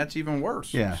Finley. I mean, that's even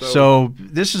worse. Yeah. So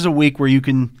this is a week where you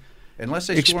can. Unless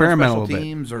they experiment score on special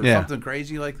teams or something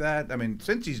crazy like that. I mean,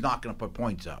 Cincy's not going to put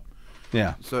points up.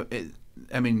 Yeah. So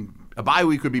a bye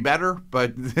week would be better,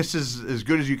 but this is as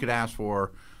good as you could ask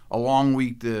for. A long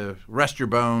week to rest your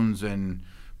bones and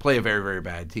play a very, very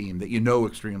bad team that you know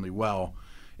extremely well.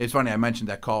 It's funny, I mentioned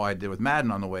that call I did with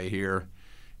Madden on the way here,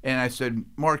 and I said,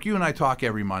 Mark, you and I talk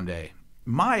every Monday.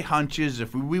 My hunch is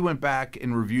if we went back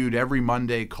and reviewed every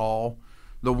Monday call,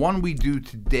 the one we do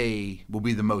today will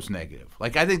be the most negative. I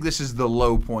think this is the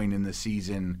low point in the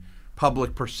season,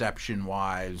 public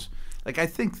perception-wise. I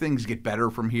think things get better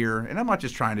from here, and I'm not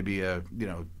just trying to be a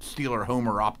Steeler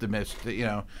homer optimist.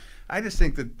 I just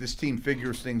think that this team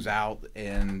figures things out,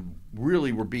 and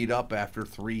really were beat up after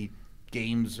 3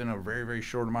 games in a very, very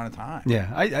short amount of time. Yeah,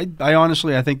 I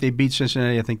honestly I think they beat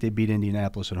Cincinnati. I think they beat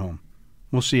Indianapolis at home.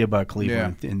 We'll see about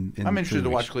Cleveland. Yeah. In I'm interested to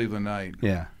watch Cleveland tonight.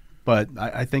 Yeah, but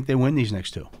I think they win these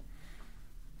next 2.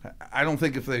 I don't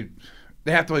think if they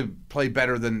have to play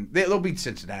better than they'll beat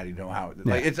Cincinnati.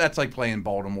 That's like playing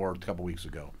Baltimore a couple weeks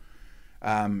ago.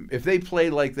 If they play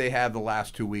like they have the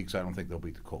last 2 weeks, I don't think they'll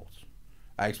beat the Colts.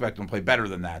 I expect them to play better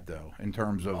than that, though, in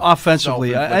terms of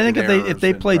offensively. I think if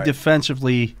they play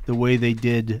defensively the way they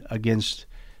did against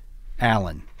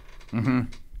Allen,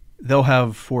 they'll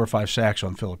have 4 or 5 sacks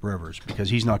on Phillip Rivers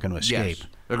because he's not going to escape. Yes.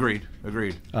 Agreed.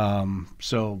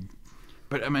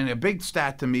 But, a big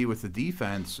stat to me with the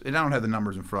defense, and I don't have the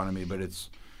numbers in front of me, but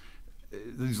it's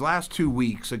these last 2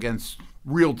 weeks against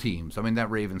real teams.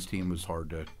 That Ravens team was hard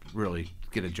to really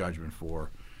get a judgment for.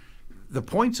 The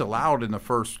points allowed in the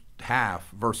first half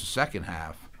versus second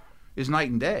half is night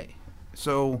and day.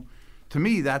 So, to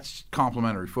me, that's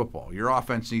complementary football. Your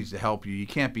offense needs to help you. You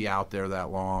can't be out there that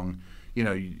long.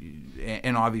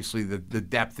 And obviously the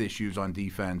depth issues on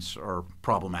defense are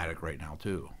problematic right now,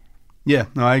 too. Yeah,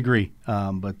 no, I agree.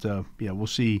 But we'll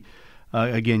see.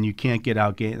 Again, you can't get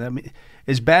outgained.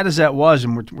 As bad as that was,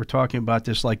 and we're talking about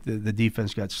this like the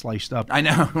defense got sliced up. I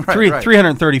know. Right.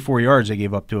 334 yards they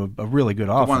gave up to a really good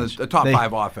offense. One of the top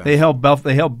 5 offense. They held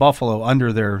Buffalo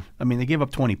under their. They gave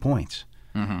up 20 points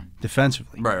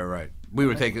defensively. Right. Everyone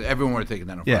would have taken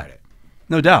that on Friday.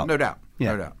 No doubt.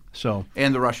 Yeah. No doubt. So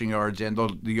and the rushing yards and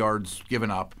the yards given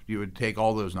up, you would take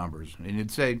all those numbers and you'd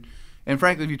say. And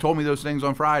frankly, if you told me those things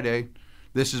on Friday,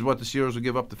 this is what the Steelers would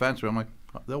give up defensively, I'm like,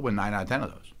 they'll win 9 out of 10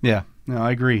 of those. Yeah, no,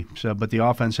 I agree. So, but the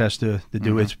offense has to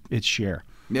do its share.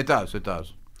 It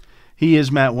does. He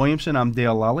is Matt Williamson. I'm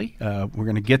Dale Lally. We're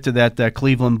going to get to that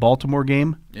Cleveland-Baltimore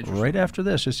game right after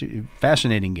this. It's a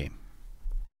fascinating game.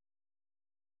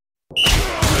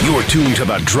 You're tuned to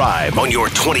The Drive on your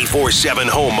 24/7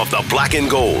 home of the Black and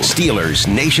Gold. Steelers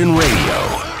Nation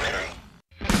Radio.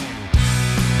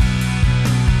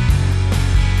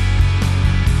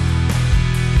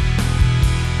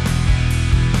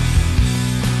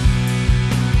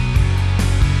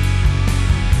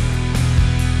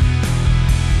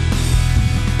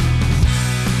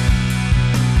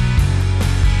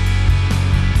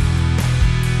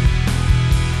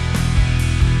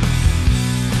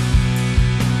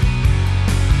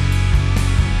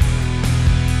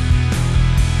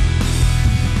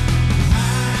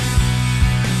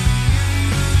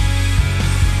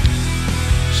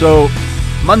 So,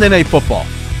 Monday Night Football.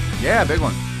 Yeah, big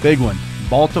one. Big one.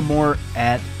 Baltimore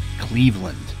at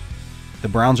Cleveland. The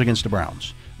Browns against the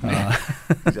Browns.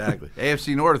 Exactly.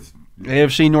 AFC North.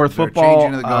 AFC North They're football.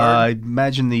 changing the guard. I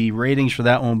imagine the ratings for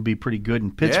that one would be pretty good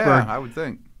in Pittsburgh. Yeah, I would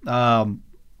think.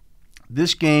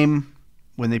 This game,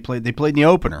 when they played in the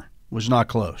opener, was not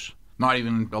close. Not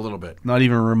even a little bit. Not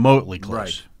even remotely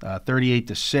close. Right.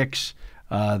 38-6.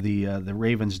 The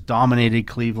Ravens dominated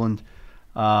Cleveland.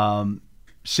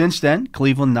 Since then,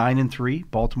 Cleveland 9-3,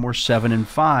 Baltimore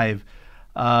 7-5,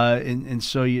 and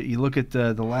so you look at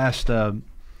the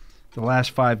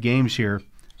last 5 games here.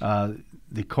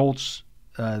 The Colts,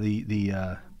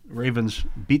 the Ravens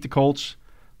beat the Colts,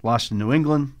 lost to New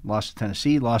England, lost to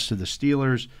Tennessee, lost to the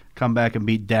Steelers, come back and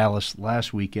beat Dallas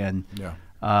last weekend. Yeah.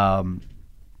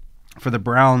 For the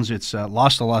Browns, it's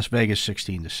lost to Las Vegas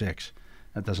 16-6.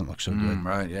 That doesn't look so good.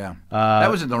 Right, yeah. That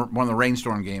was one of the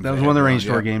rainstorm games. That was one of the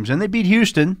rainstorm games. And they beat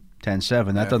Houston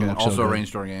 10-7. That doesn't look so good. Also a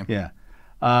rainstorm game. Yeah.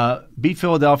 Beat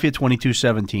Philadelphia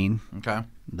 22-17. Okay.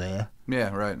 There.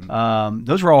 Yeah, right.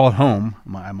 Those were all at home,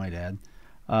 I might add.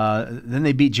 Then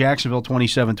they beat Jacksonville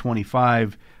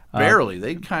 27-25. Barely.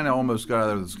 They kind of almost got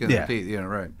out of the skin of their teeth. Yeah,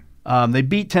 right. They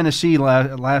beat Tennessee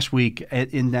last week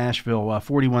in Nashville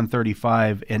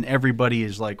 41-35, and everybody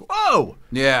is like, whoa!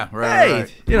 Yeah, right.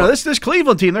 Hey, right. This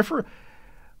Cleveland team,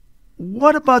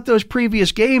 what about those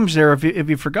previous games there have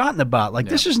you forgotten about?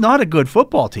 This is not a good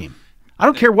football team. I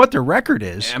don't care what their record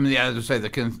is. I mean, as I say,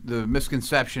 the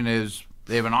misconception is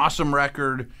they have an awesome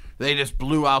record. They just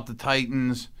blew out the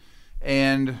Titans,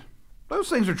 and those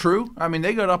things are true. I mean,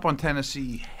 they got up on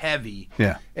Tennessee heavy.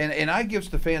 Yeah. And I give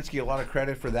Stefanski a lot of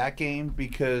credit for that game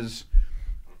because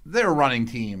they're a running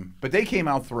team, but they came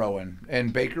out throwing.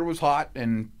 And Baker was hot,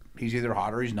 and he's either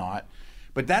hot or he's not.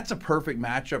 But that's a perfect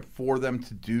matchup for them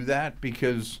to do that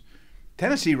because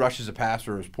Tennessee rushes a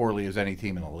passer as poorly as any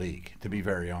team in the league, to be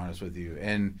very honest with you.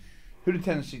 And who did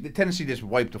Tennessee? Tennessee just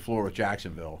wiped the floor with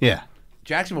Jacksonville. Yeah.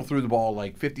 Jacksonville threw the ball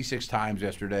like 56 times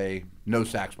yesterday, no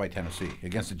sacks by Tennessee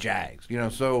against the Jags.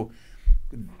 So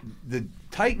the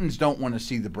Titans don't want to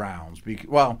see the Browns.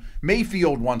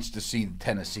 Mayfield wants to see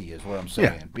Tennessee is what I'm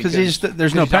saying. Yeah, because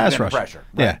there's no pass rush. Pressure,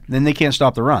 right? Yeah, then they can't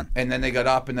stop the run. And then they got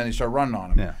up and then they started running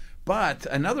on them. Yeah. But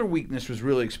another weakness was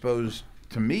really exposed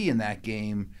to me in that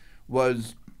game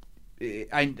was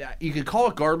you could call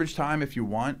it garbage time if you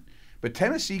want, but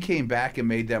Tennessee came back and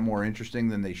made that more interesting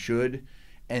than they should.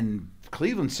 And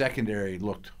Cleveland's secondary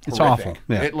looked horrific. It's awful.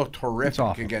 Yeah. It looked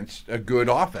horrific against a good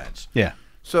offense. Yeah.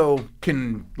 So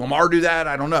can Lamar do that?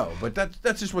 I don't know. But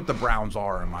that's just what the Browns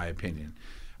are, in my opinion.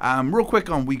 Real quick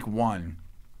on week 1.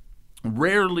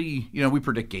 Rarely, we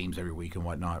predict games every week and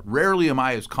whatnot. Rarely am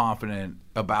I as confident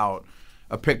about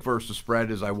a pick versus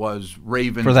spread as I was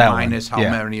Ravens minus how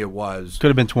many it was. Could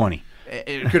have been 20.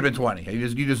 It could have been 20.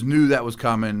 You just knew that was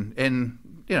coming. And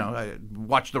I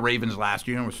watched the Ravens last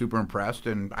year and was super impressed,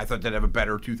 and I thought they'd have a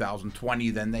better 2020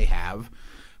 than they have.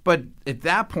 But at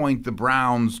that point, the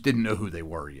Browns didn't know who they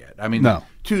were yet. I mean,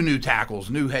 2 new tackles,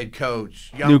 new head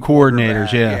coach, new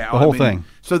coordinators, the whole thing.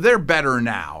 So they're better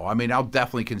now. I mean, I'll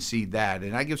definitely concede that,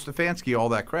 and I give Stefanski all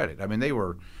that credit. I mean, they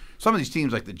were some of these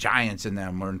teams like the Giants and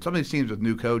them, or some of these teams with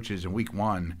new coaches in week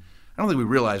 1. I don't think we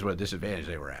realized what a disadvantage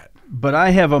they were at. But I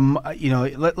have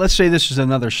let's say this is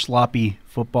another sloppy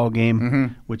football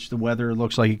game, which the weather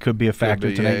looks like it could be a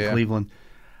factor tonight in Cleveland.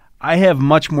 I have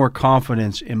much more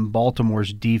confidence in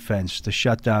Baltimore's defense to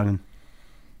shut down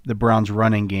the Browns'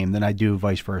 running game than I do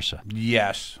vice versa.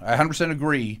 Yes, I 100%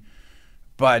 agree.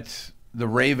 But the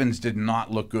Ravens did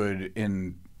not look good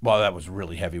that was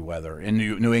really heavy weather in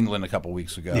New England a couple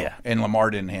weeks ago. Yeah. And Lamar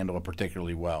didn't handle it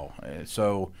particularly well.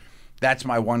 So that's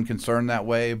my one concern that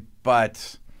way.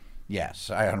 But yes,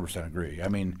 I 100% agree. I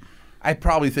mean, I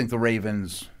probably think the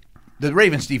Ravens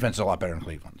defense is a lot better than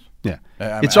Cleveland's. Yeah,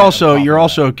 you're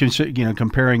also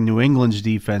comparing New England's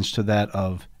defense to that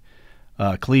of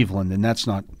Cleveland, and that's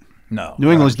not. No,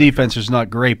 New England's defense is not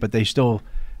great, but they still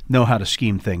know how to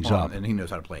scheme things up, and he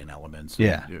knows how to play in elements.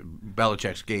 Yeah,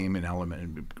 Belichick's game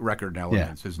in record in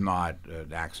elements is not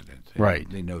an accident. Right.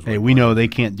 He knows. Hey, we know they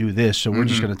can't do this, so we're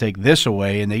just going to take this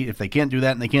away, and if they can't do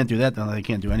that and they can't do that, then they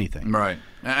can't do anything. Right.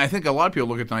 And I think a lot of people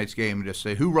look at tonight's game and just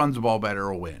say, "Who runs the ball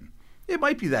better will win." It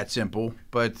might be that simple,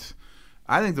 but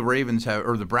I think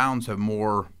the Browns have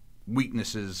more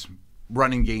weaknesses,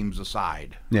 running games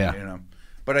aside. Yeah.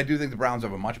 But I do think the Browns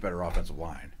have a much better offensive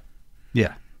line.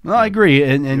 Yeah. No, I agree.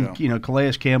 And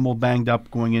Calais Campbell banged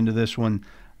up going into this one.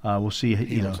 We'll see.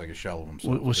 He looks like a shell of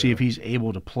himself. We'll see if he's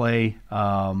able to play.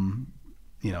 How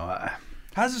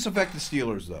does this affect the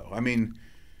Steelers, though? I mean,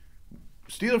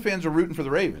 Steeler fans are rooting for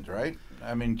the Ravens, right?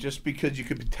 I mean, just because you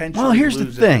could potentially here's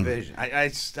lose the thing. division. I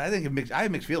think I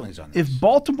have mixed feelings on this. If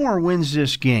Baltimore wins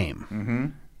this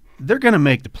game, they're going to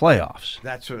make the playoffs.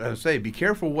 That's what I was saying. Be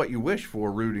careful what you wish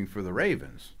for rooting for the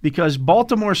Ravens. Because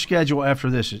Baltimore's schedule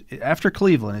after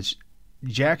Cleveland, it's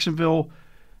Jacksonville,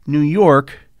 New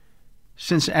York,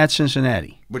 at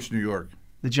Cincinnati. Which New York?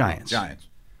 The Giants.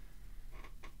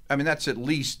 I mean, that's at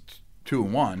least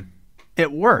 2-1.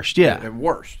 At worst, yeah. At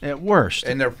worst. At worst.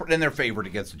 And they're favored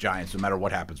against the Giants no matter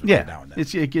what happens between now and then.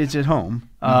 It's at home.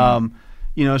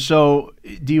 So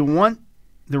do you want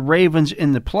the Ravens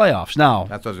in the playoffs now?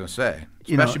 That's what I was going to say.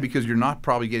 Especially because you're not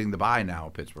probably getting the bye now,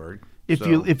 Pittsburgh.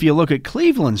 If you look at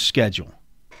Cleveland's schedule,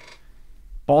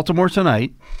 Baltimore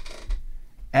tonight,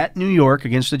 at New York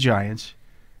against the Giants,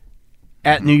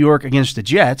 at New York against the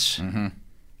Jets, and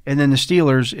then the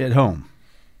Steelers at home.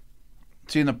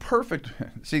 See,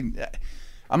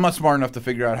 I'm not smart enough to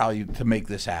figure out how to make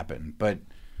this happen, but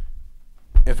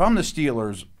if I'm the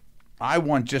Steelers, I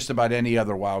want just about any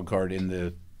other wild card in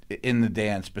the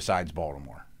dance besides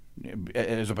Baltimore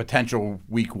as a potential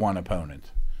Week 1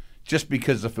 opponent, just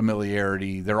because of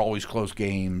familiarity. They're always close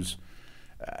games.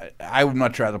 I would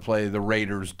much rather play the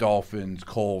Raiders, Dolphins,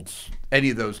 Colts,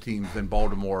 any of those teams than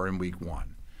Baltimore in Week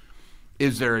 1.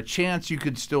 Is there a chance you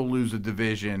could still lose a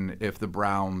division if the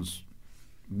Browns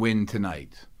win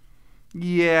tonight?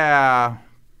 Yeah,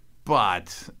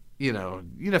 but,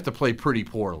 you'd have to play pretty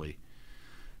poorly.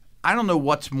 I don't know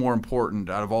what's more important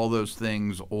out of all those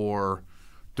things, or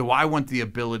do I want the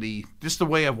ability, just the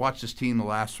way I've watched this team the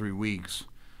last 3 weeks,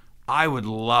 I would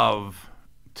love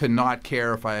to not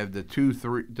care if I have the 2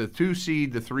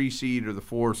 seed, the 3 seed, or the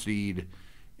 4 seed,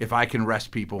 if I can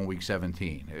rest people in Week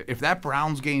 17. If that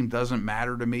Browns game doesn't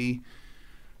matter to me,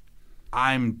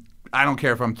 I don't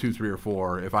care if I'm 2, 3, or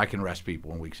 4 if I can rest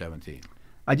people in Week 17.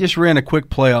 I just ran a quick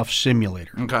playoff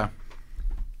simulator. Okay.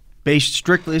 This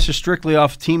is strictly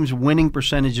off teams' winning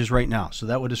percentages right now. So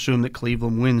that would assume that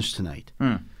Cleveland wins tonight.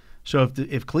 So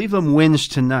if Cleveland wins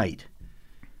tonight,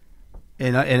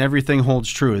 and everything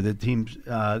holds true, the teams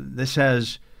this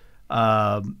has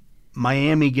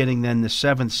Miami getting then the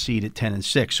 7th seed at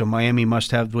 10-6. So Miami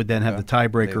would then have the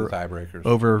tiebreaker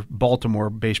over Baltimore,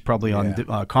 based probably on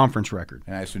the conference record.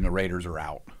 And I assume the Raiders are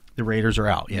out. The Raiders are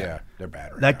out. Yeah, they're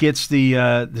bad. That gets the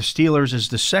Steelers as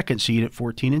the 2nd seed at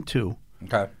 14-2.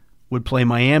 Okay. Would play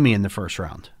Miami in the first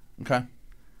round. Okay.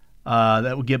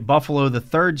 That would get Buffalo the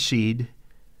 3rd seed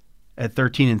at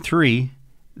 13-3.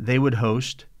 They would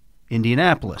host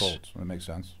Indianapolis. Colts. That makes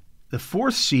sense. The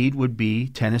 4th seed would be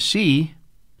Tennessee.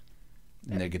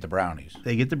 And they get the Brownies.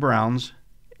 They get the Browns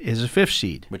as a 5th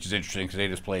seed. Which is interesting because they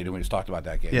just played and we just talked about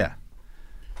that game. Yeah.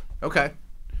 Okay.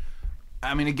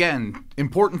 I mean, again,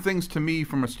 important things to me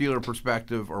from a Steeler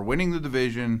perspective are winning the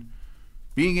division,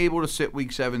 being able to sit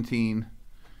Week 17,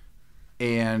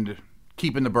 and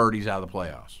keeping the birdies out of the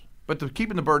playoffs. But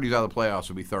keeping the birdies out of the playoffs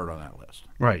would be 3rd on that list.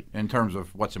 Right. In terms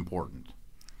of what's important.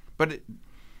 But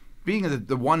being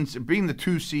the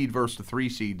 2 seed versus the 3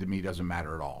 seed to me doesn't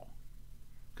matter at all.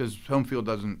 Because home field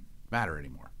doesn't matter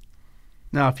anymore.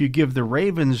 Now, if you give the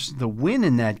Ravens the win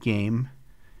in that game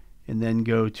and then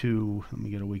go to, let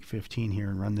me get a Week 15 here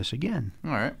and run this again.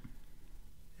 All right.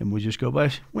 And we just go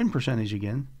by win percentage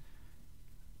again.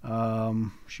 That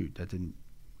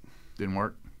didn't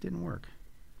work. Didn't work.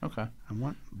 Okay.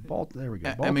 There we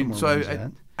go. Baltimore I mean,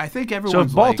 so I think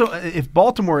everyone's if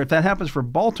that happens for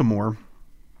Baltimore,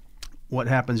 what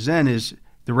happens then is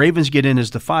the Ravens get in as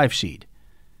the 5 seed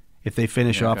if they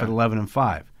finish off at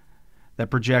 11-5. That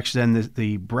projects then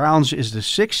the Browns is the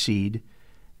 6th seed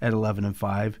at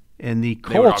 11-5, and the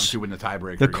Colts. They would obviously win the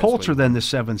tiebreaker. The Colts are then the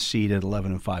 7th seed at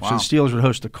 11-5. Wow. So the Steelers would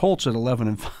host the Colts at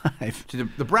 11-5. See,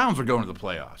 the Browns are going to the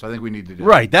playoffs. I think we need to do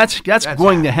right. That's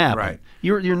going to happen. Right.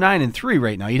 You're 9-3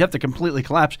 right now. You'd have to completely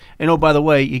collapse. And oh, by the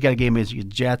way, you got a game against the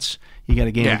Jets. You got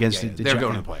a game against the Jets. They're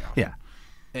going to the playoffs. Yeah.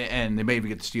 And they may even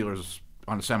get the Steelers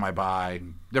on a semi-bye.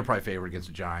 They're probably favored against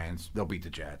the Giants. They'll beat the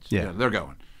Jets. Yeah. They're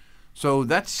going. So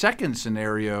that second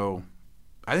scenario,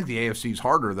 I think the AFC is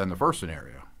harder than the first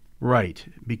scenario. Right,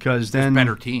 because then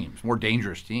better teams, more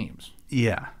dangerous teams.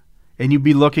 Yeah, and you'd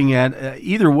be looking at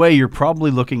either way. You're probably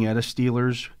looking at a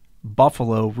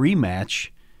Steelers-Buffalo rematch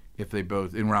if they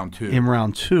both in round 2. In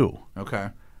round 2, okay.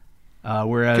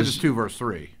 Whereas because it's 2 versus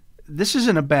 3. This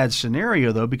isn't a bad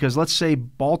scenario though, because let's say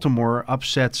Baltimore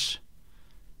upsets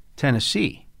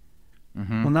Tennessee.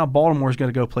 Mm-hmm. Well, now Baltimore's got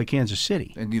to go play Kansas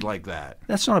City, and you like that?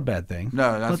 That's not a bad thing.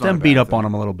 No, that's let them beat up on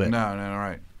them a little bit. No, all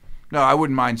right. No, I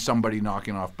wouldn't mind somebody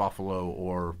knocking off Buffalo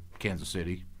or Kansas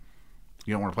City.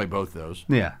 You don't want to play both those.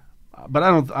 Yeah, but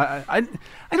I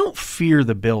don't fear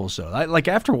the Bills though.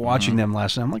 After watching them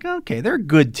last night, I'm like, okay, they're a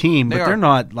good team, but they're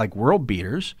not like world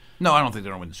beaters. No, I don't think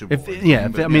they're going to win the Super Bowl.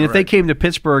 If they came to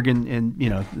Pittsburgh and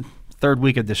third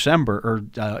week of December or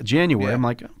January. Yeah. I'm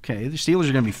like, okay, the Steelers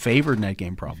are going to be favored in that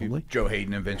game probably. Joe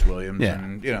Hayden and Vince Williams. Yeah.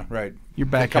 And, right. You're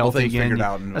back a couple healthy things again. Figured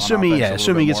out Assuming you get more.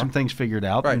 some things figured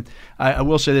out. Right. And I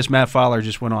will say this: Matt Fowler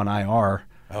just went on IR.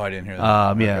 Oh, I didn't hear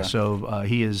that. Yeah, Okay. so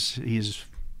his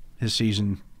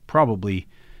season probably.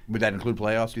 Would that include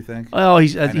playoffs, do you think? Well,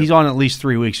 he's on at least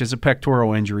 3 weeks. It's a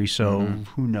pectoral injury, so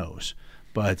who knows?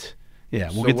 But yeah,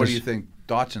 we'll so get. What do you think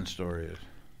Dotson's story is?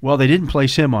 Well, they didn't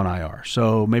place him on IR,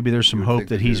 so maybe there's some You would hope think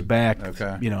that they he's do. back.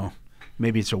 Okay.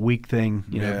 Maybe it's a week thing.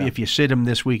 Yeah. If you sit him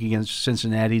this week against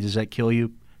Cincinnati, does that kill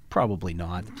you? Probably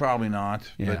not. Probably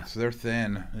not. Yeah. But they're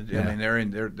thin. Yeah. I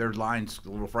mean, their line's a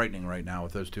little frightening right now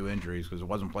with those two injuries because it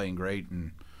wasn't playing great,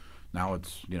 and now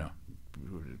it's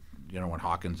when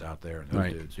Hawkins out there and those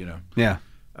Right. dudes, Yeah.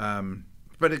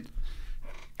 But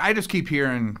I just keep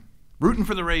hearing rooting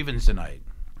for the Ravens tonight.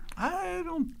 I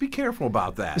don't be careful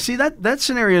about that. See, that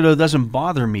scenario though doesn't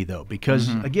bother me though, because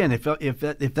again, if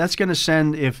that's going to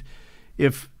send if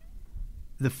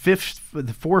the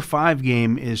 4-5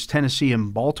 game is Tennessee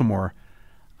and Baltimore,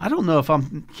 I don't know if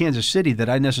I'm Kansas City that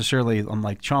I'm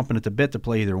like chomping at the bit to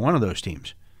play either one of those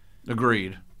teams.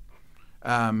 Agreed.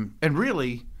 And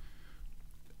really,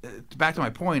 back to my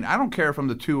point, I don't care if I'm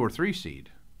the 2 or 3 seed.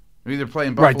 I'm either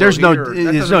playing Buffalo Right, there's no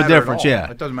difference. Yeah,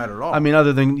 it doesn't matter at all. I mean,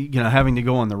 other than having to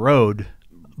go on the road,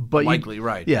 but likely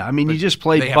right. Yeah, I mean, But you just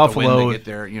played they have Buffalo. to win to get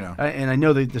there, And I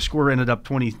know the score ended up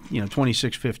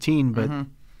 26-15, but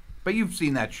But you've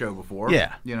seen that show before.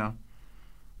 Yeah. Caught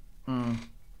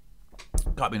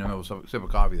me in the middle of a sip of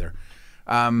coffee there.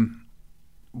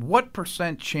 What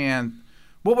percent chance?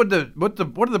 What do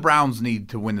the Browns need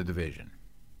to win the division?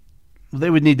 they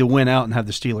would need to win out and have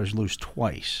the Steelers lose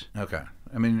twice. Okay.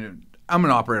 I mean, I'm going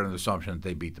to operate on the assumption that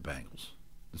they beat the Bengals.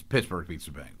 Pittsburgh beats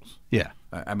the Bengals. Yeah.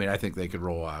 I mean, I think they could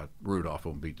roll out Rudolph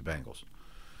and beat the Bengals.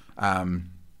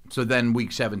 So then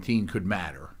Week 17 could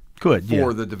matter. Could,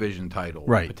 for the division title,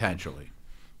 right? Potentially.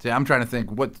 See, I'm trying to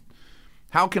think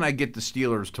how can I get the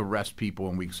Steelers to rest people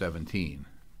in Week 17?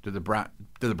 Do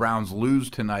the Browns lose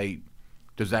tonight?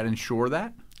 Does that ensure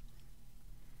that?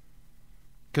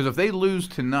 Because if they lose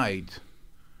tonight,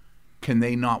 can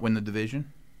they not win the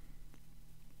division?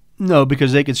 No,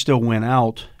 because they could still win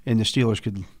out, and the Steelers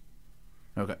could.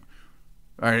 Okay.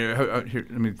 All right. Here,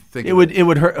 let me think. It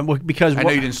would hurt because I know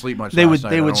you didn't sleep much. They last would night.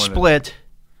 they would split.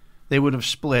 They would have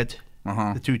split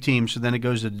Uh-huh. the two teams, so then it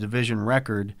goes to the division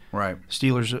record. Right.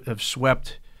 Steelers have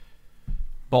swept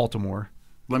Baltimore.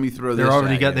 Let me throw They've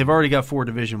this. already got 4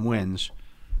 division wins.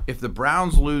 If the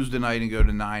Browns lose tonight and go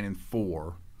to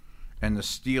 9-4, and the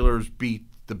Steelers beat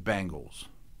the Bengals,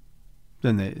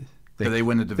 Then do they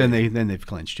win the division? Then they've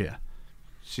clinched. Yeah.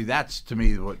 See, that's to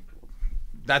me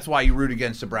that's why you root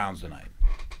against the Browns tonight.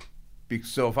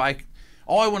 So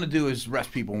all I want to do is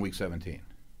rest people in Week 17.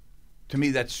 To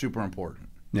me, that's super important.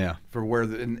 Yeah. For where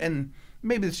and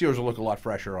maybe the Steelers will look a lot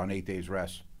fresher on 8 days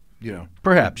rest.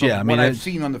 Perhaps. But Yeah. I mean, what I've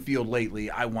seen on the field lately,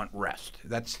 I want rest.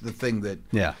 That's the thing that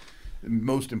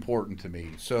most important to me.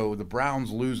 So the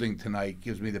Browns losing tonight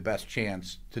gives me the best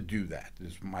chance to do that.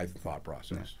 Is my thought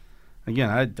process. Again,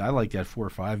 I like that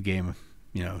 4-5 game.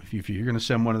 If you're going to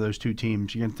send one of those two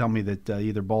teams, you're going to tell me that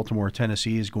either Baltimore or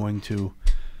Tennessee is going to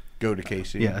go to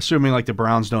KC. Yeah, assuming like the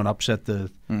Browns don't upset the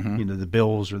the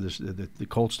Bills or the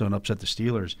Colts don't upset the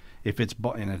Steelers. If it's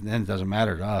and then it doesn't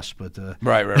matter to us, but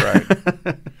right.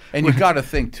 And you got to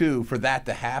think too, for that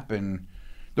to happen,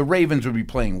 the Ravens would be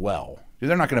playing well.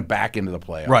 They're not going to back into the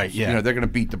playoffs. Right, yeah. They're going to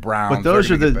beat the Browns. But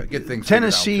those are get things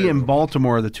Tennessee and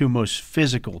Baltimore are the two most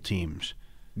physical teams.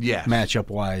 Yes.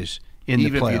 Matchup-wise in the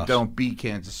playoffs. Even if you don't beat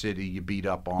Kansas City, you beat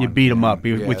up on. You beat them up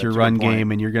with your run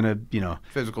game, and you're going to,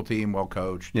 Physical team, well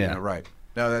coached. Yeah. Right.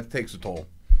 No, that takes a toll.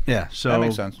 Yeah, so that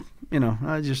makes sense.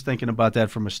 I was just thinking about that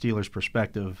from a Steelers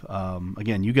perspective.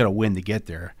 Again, you got to win to get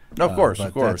there. Of course.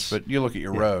 But you look at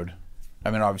your road. I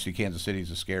mean, obviously Kansas City's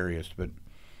the scariest, but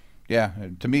yeah,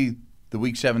 to me, the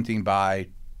Week 17 bye,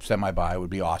 semi-bye would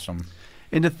be awesome.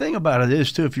 And the thing about it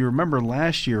is, too, if you remember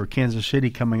last year, Kansas City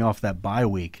coming off that bye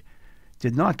week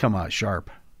did not come out sharp.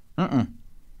 They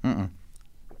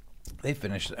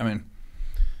finished. I mean,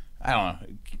 I don't know.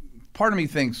 Part of me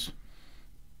thinks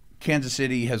Kansas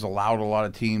City has allowed a lot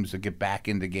of teams to get back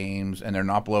into games, and they're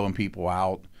not blowing people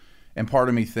out. And part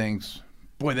of me thinks,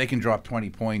 boy, they can drop 20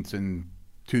 points in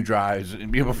 2 drives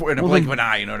before in a blink of an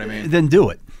eye. You know what I mean? Then do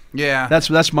it. Yeah,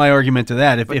 that's my argument to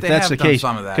that. If that's the case,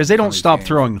 because they don't stop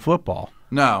throwing the football.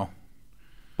 No,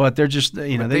 but they're just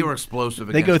they were explosive.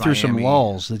 They go through Miami. some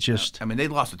lulls that just. I mean, they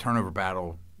lost a turnover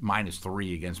battle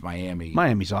 -3 against Miami.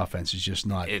 Miami's offense is just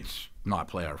not. It's not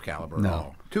playoff caliber no. at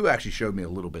all. Tua actually showed me a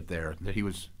little bit there that he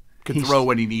was could throw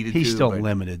when he needed to. He's still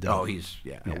limited, though. Oh, he's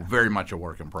very much a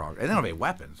work in progress. And they don't have any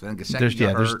weapons. And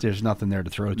then there's nothing there to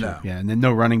throw to. No. Yeah, and then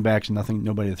no running backs,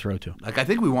 nobody to throw to. Like, I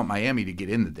think we want Miami to get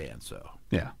in the dance, though.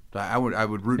 Yeah. I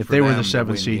would root if for they them were the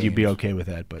 7th seed, games. you'd be okay with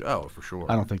that. But for sure.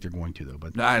 I don't think they're going to, though.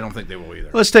 But no, I don't think they will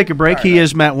either. Let's take a break. He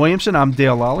is Matt Williamson. I'm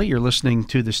Dale Lally. You're listening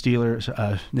to the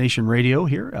Steelers Nation Radio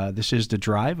here. This is The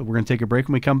Drive. We're going to take a break.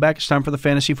 When we come back, it's time for the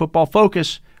Fantasy Football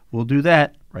Focus. We'll do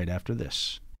that right after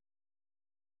this.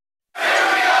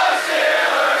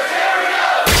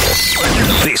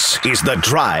 This is The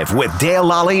Drive with Dale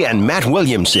Lally and Matt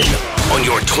Williamson on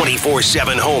your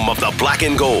 24/7 home of the Black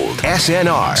and Gold.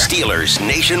 SNR, Steelers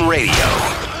Nation Radio.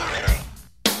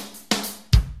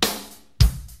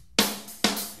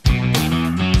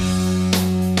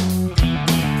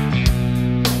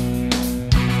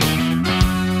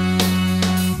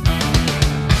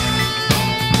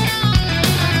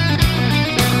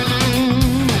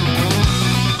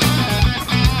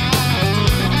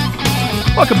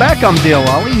 Welcome back. I'm Dale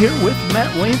Lally here with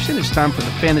Matt Williamson. It's time for the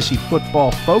Fantasy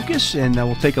Football Focus, and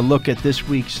we'll take a look at this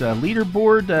week's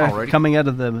leaderboard coming out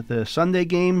of the Sunday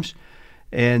games.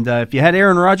 And if you had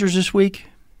Aaron Rodgers this week,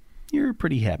 you're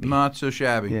pretty happy. Not so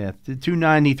shabby. Yeah,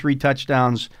 293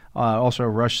 touchdowns, also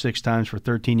rushed 6 times for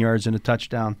 13 yards and a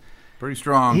touchdown. Pretty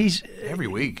strong. He's every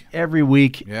week. Every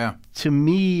week. Yeah. To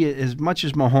me, as much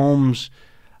as Mahomes,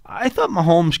 I thought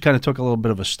Mahomes kind of took a little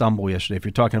bit of a stumble yesterday if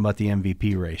you're talking about the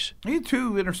MVP race. He had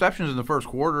 2 interceptions in the first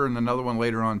quarter and another one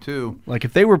later on, too. Like,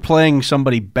 if they were playing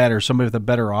somebody better, somebody with a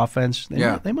better offense,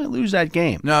 they might lose that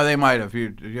game. No, they might have.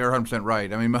 You're 100%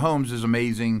 right. I mean, Mahomes is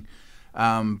amazing,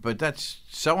 but that's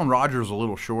selling Rodgers a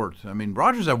little short. I mean,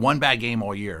 Rodgers had one bad game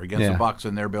all year against the Bucs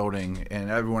in their building, and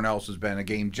everyone else has been a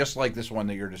game just like this one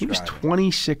that you're describing. He was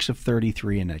 26 of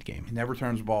 33 in that game. He never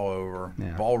turns the ball over.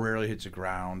 Yeah. Ball rarely hits the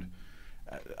ground.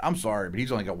 I'm sorry, but he's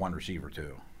only got one receiver,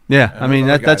 too. Yeah, I mean,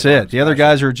 that's it. The other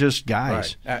guys are just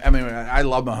guys. Right. I mean, I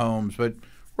love Mahomes, but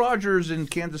Rodgers in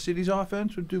Kansas City's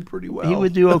offense would do pretty well. He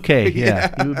would do okay,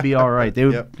 yeah. He would be all right. They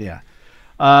would,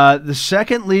 the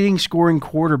second leading scoring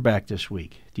quarterback this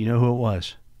week, do you know who it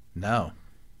was? No.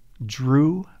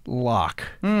 Drew Lock.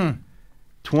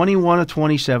 21 of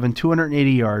 27,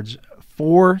 280 yards,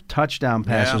 4 touchdown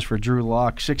passes for Drew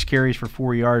Lock, 6 carries for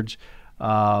 4 yards.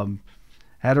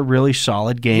 Had a really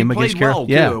solid game against Carolina.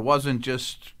 He played well, too. It wasn't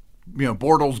just,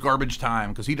 Bortles garbage time,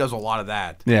 because he does a lot of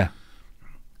that. Yeah.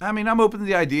 I mean, I'm open to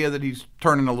the idea that he's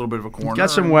turning a little bit of a corner. He's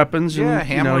got some weapons. Yeah,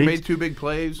 Hamler made 2 big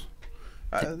plays.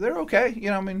 They're okay.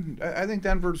 I think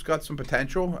Denver's got some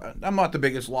potential. I'm not the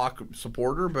biggest Lock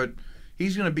supporter, but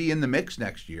he's going to be in the mix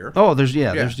next year. Oh, there's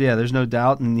no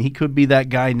doubt, and he could be that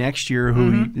guy next year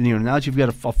who, now that you've got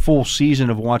a full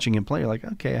season of watching him play, you're like,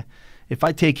 okay, if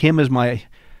I take him as my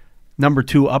number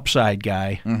 2 upside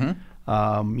guy.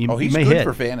 He's may good hit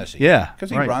for fantasy. Yeah,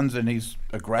 because he runs and he's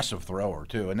aggressive thrower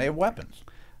too, and they have weapons.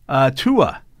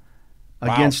 Tua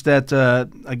against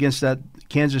that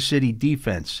Kansas City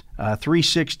defense,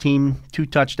 3-16, 2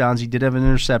 touchdowns. He did have an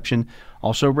interception.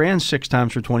 Also ran 6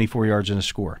 times for 24 yards and a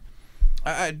score.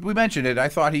 We mentioned it. I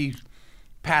thought he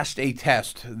passed a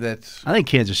test that I think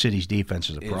Kansas City's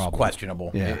defense is a problem. Questionable.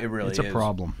 Yeah, it really is. It's a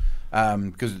problem.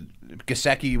 Because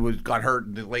Gesicki got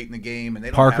hurt late in the game, and they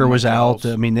don't Parker have was out. else.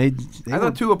 I mean, I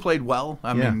thought Tua played well.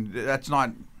 I mean, that's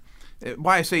not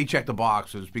why I say he checked the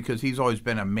boxes, because he's always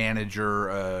been a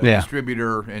manager,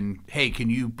 distributor, and hey, can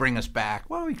you bring us back?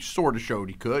 Well, he sort of showed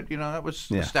he could. That was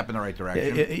a step in the right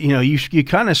direction. You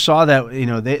kind of saw that.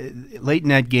 Late in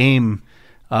that game,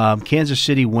 Kansas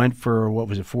City went for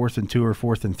 4th and 2 or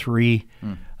 4th and 3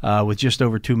 with just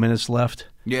over 2 minutes left.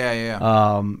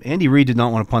 Yeah. Andy Reid did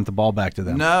not want to punt the ball back to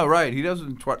them. No, right. He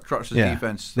doesn't trust his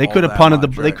defense. They could have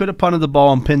punted They could have punted the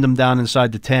ball and pinned them down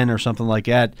inside the 10 or something like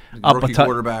that.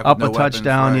 Quarterback up with a no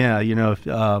touchdown. Weapons,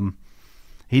 Yeah.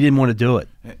 He didn't want to do it.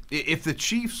 If the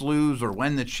Chiefs lose, or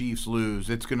when the Chiefs lose,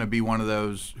 it's going to be one of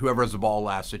those whoever has the ball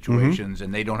last situations,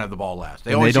 and they don't have the ball last.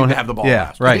 They always seem to have the ball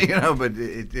last. Right. But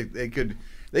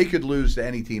they could lose to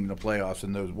any team in the playoffs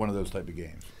in one of those type of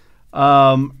games.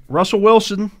 Russell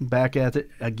Wilson back at it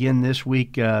again this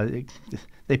week.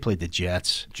 They played the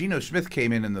Jets. Geno Smith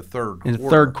came in the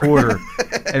third quarter,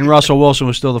 and Russell Wilson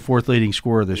was still the 4th leading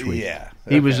scorer this week. Yeah,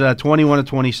 he was 21 of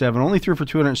 27, only threw for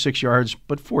 206 yards,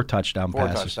 but 4 touchdown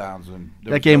passes. 4 touchdowns, and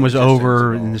that game was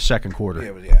over in the second quarter.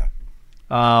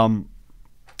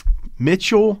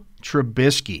 Mitchell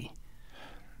Trubisky.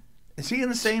 Is he in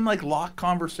the same Lock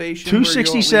conversation?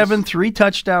 267, 3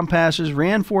 touchdown passes,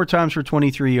 ran 4 times for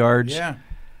 23 yards. Yeah.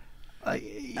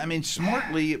 I mean,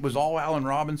 smartly, it was all Allen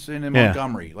Robinson and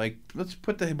Montgomery. Like, let's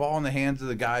put the ball in the hands of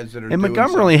the guys that are. And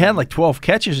Montgomery only had like 12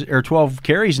 catches or 12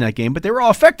 carries in that game, but they were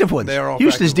all effective ones. They were all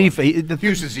Houston's defense.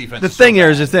 The thing there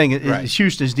is the thing. Right.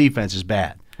 Houston's defense is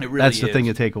bad. It really That's the thing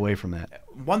to take away from that.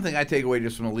 One thing I take away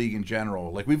just from the league in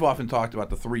general, like we've often talked about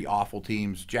the three awful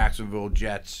teams: Jacksonville,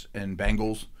 Jets, and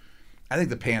Bengals. I think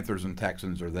the Panthers and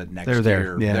Texans are the next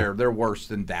tier. They're worse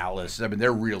than Dallas. I mean,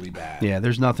 they're really bad. Yeah,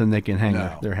 there's nothing they can hang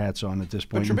their hats on at this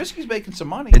point. But Trubisky's making some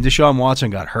money. And Deshaun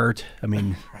Watson got hurt. I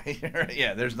mean, right?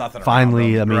 Yeah, there's nothing.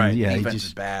 Finally, around him. I mean, yeah, defense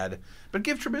is bad. But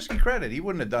give Trubisky credit; he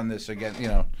wouldn't have done this again. You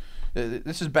know,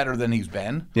 this is better than he's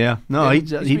been. Yeah, no,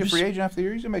 he's a free agent after the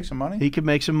year. He's gonna make some money. He could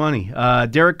make some money.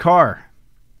 Derek Carr.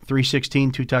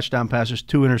 316, 2 touchdown passes,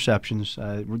 2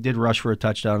 interceptions. Did rush for a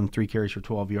touchdown, 3 carries for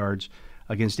 12 yards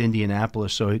against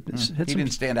Indianapolis. So he didn't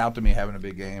stand out to me having a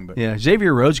big game. But yeah,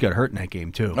 Xavier Rhodes got hurt in that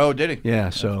game too. Oh, did he? Yeah,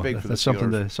 so that's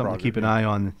something to keep an eye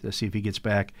on to see if he gets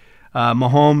back.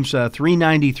 Mahomes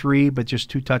 393, but just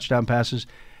 2 touchdown passes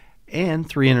and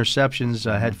 3 interceptions.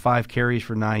 Had 5 carries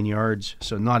for 9 yards.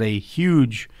 So not a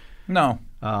huge. No.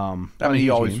 I mean, he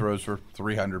always throws for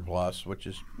 300 plus, which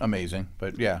is amazing.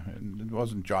 But yeah, it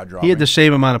wasn't jaw-dropping. He had the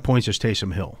same amount of points as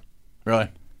Taysom Hill. Really?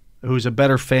 Who's a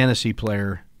better fantasy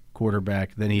player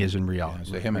quarterback than he is in reality.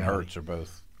 Yeah, so him and Hurts are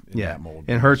both in that mold.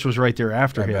 And Hurts was right there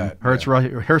after him. Hurts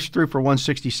threw for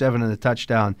 167 and a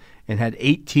touchdown and had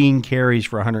 18 carries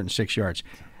for 106 yards.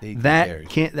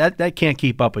 That can't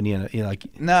keep up in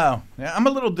No, I'm a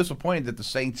little disappointed that the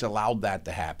Saints allowed that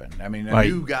to happen. I mean,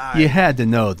 new guy. You had to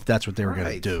know that's what they were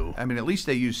going to do. I mean, at least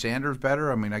they used Sanders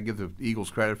better. I mean, I give the Eagles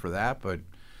credit for that, but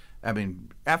I mean,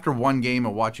 after one game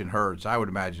of watching Hurts, I would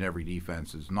imagine every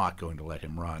defense is not going to let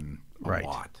him run a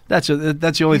lot. That's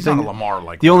the only thing. Not a Lamar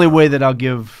like the only way that I'll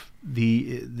give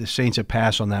the Saints a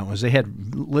pass on that was they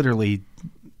had literally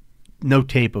no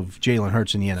tape of Jalen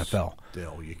Hurts in the NFL.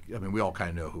 Still, I mean, we all kind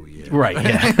of know who he is. Right,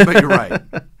 yeah. But you're right.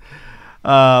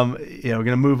 We're going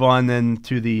to move on then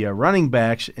to the running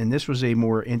backs, and this was a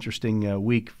more interesting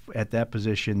week at that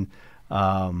position.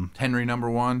 Henry number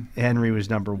 1. Henry was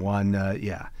number 1,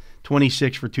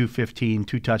 26 for 215,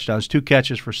 2 touchdowns, 2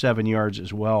 catches for 7 yards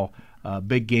as well.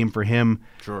 Big game for him.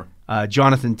 Sure.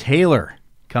 Jonathan Taylor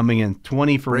coming in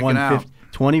 20 for Breaking 150.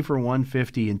 20 for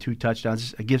 150 and 2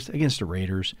 touchdowns against the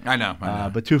Raiders. I know.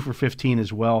 But 2 for 15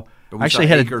 as well. But we actually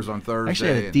had Akers on Thursday.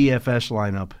 Actually had a DFS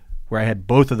lineup where I had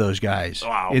both of those guys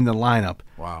in the lineup.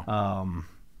 Wow.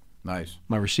 Nice.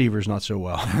 My receivers not so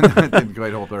well. Didn't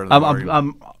quite hold there.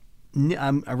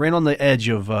 I ran on the edge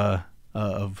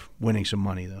of winning some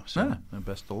money though. So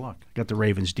best of luck. Got the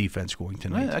Ravens defense going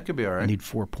tonight. Yeah, that could be all right. I need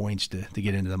 4 points to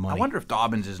get into the money. I wonder if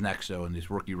Dobbins is next though in this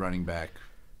rookie running back.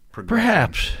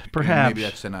 Perhaps. Maybe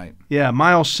that's tonight. Yeah,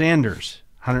 Miles Sanders,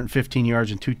 115 yards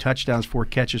and 2 touchdowns, 4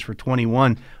 catches for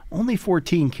 21. Only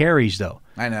 14 carries, though.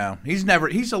 I know. He's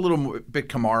a little bit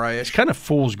Kamara-ish. It's kind of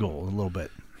fool's gold a little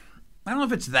bit. I don't know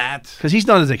if it's that. Because he's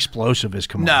not as explosive as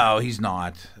Kamara. No, he's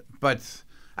not. But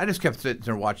I just kept sitting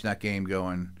there watching that game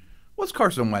going, what's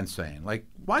Carson Wentz saying? Like,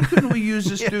 why couldn't we use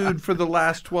this dude for the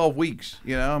last 12 weeks?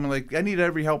 You know, I'm like, I need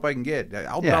every help I can get.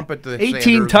 I'll dump it to 18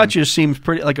 Sanders touches seems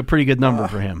like a pretty good number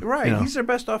for him. Right. You know? He's their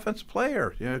best offensive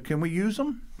player. You know, can we use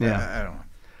him? Yeah. I don't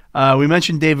know. We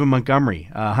mentioned David Montgomery,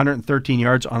 113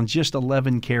 yards on just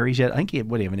 11 carries. I think he had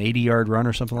an 80-yard run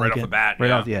or something like that? Right off the bat.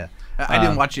 Right off, yeah. I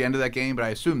didn't watch the end of that game, but I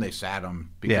assume they sat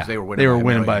him because they were winning. They were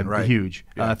winning by huge.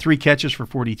 Yeah. 3 catches for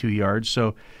 42 yards.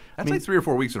 So that's like 3 or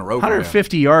 4 weeks in a row.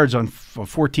 150 yards on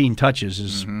 14 touches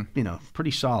is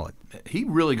pretty solid. He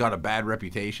really got a bad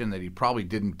reputation that he probably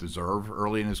didn't deserve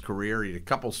early in his career. He had a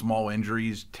couple small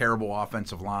injuries, terrible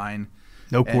offensive line.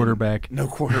 No quarterback.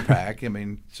 I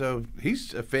mean, so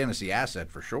he's a fantasy asset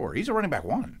for sure. He's a running back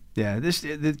 1. Yeah,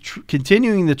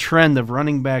 continuing the trend of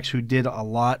running backs who did a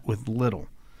lot with little.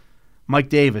 Mike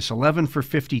Davis, 11 for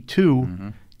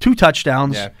 52, 2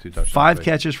 touchdowns, 5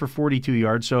 catches for 42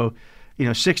 yards. So,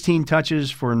 16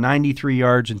 touches for 93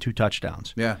 yards and 2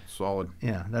 touchdowns. Yeah, solid.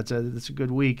 Yeah, that's a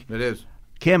good week. It is.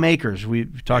 Cam Akers, we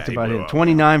talked about him.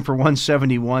 29 for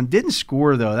 171. Didn't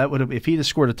score though. That would have, if he'd have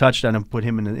scored a touchdown and put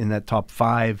him in that top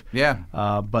 5. Yeah.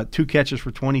 But 2 catches for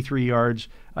 23 yards.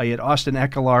 You had Austin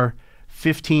Ekeler,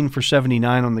 15 for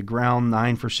 79 on the ground,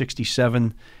 9 for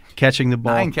 67 catching the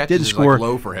ball. 9 catches didn't score. Like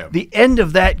low for him. The end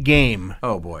of that game.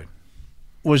 Oh boy.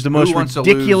 Was the most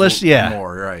ridiculous.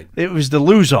 More, right. It was the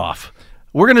lose off.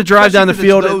 We're going to drive down the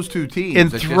field those two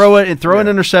teams and throw an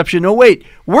interception. No, wait.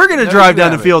 We're going to drive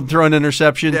down the field and throw an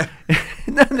interception. Yeah.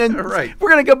 and then right. We're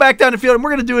going to go back down the field and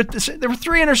we're going to do it. There were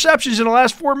 3 interceptions in the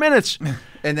last 4 minutes.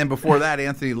 And then before that,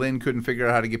 Anthony Lynn couldn't figure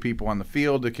out how to get people on the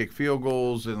field to kick field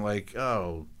goals, and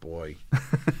oh boy.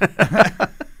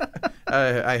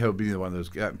 I hope neither one of those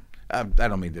guys. I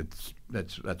don't mean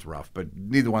that's rough, but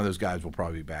neither one of those guys will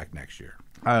probably be back next year.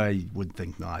 I would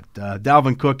think not.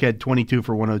 Dalvin Cook had 22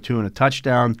 for 102 and a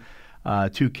touchdown,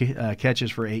 2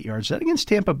 catches for 8 yards. That against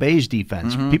Tampa Bay's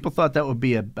defense. Mm-hmm. People thought that would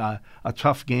be a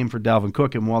tough game for Dalvin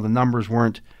Cook, and while the numbers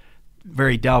weren't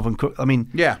very Dalvin Cook,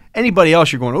 anybody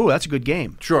else you're going, oh, that's a good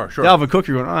game. Sure. Dalvin Cook,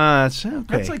 you're going, that's okay.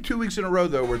 That's like 2 weeks in a row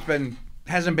though, where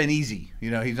hasn't been easy.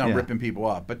 He's not ripping people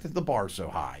up, but the bar's so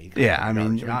high.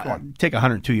 Take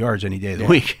 102 yards any day of the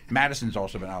week. Madison's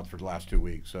also been out for the last 2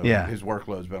 weeks, so his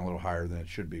workload's been a little higher than it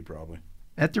should be probably.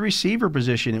 At the receiver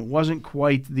position, it wasn't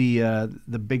quite the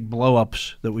big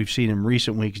blow-ups that we've seen in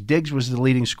recent weeks. Diggs was the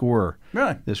leading scorer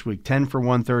this week, 10 for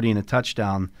 130 and a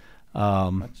touchdown.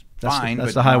 That's fine.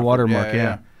 That's the high water mark,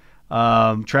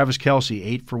 Travis Kelce,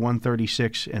 8 for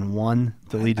 136 and 1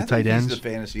 to lead the tight ends. He's the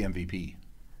fantasy MVP.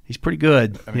 He's pretty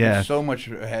good. He's so much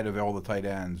ahead of all the tight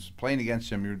ends. Playing against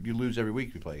him, you lose every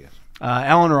week you play against.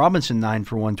 Allen Robinson, 9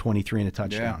 for 123 and a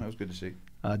touchdown. Yeah, that was good to see.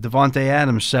 Devontae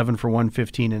Adams, 7 for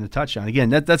 115 and a touchdown. Again,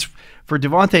 that's for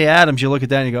Devontae Adams. You look at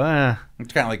that and you go,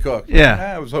 It's kind of like Cook.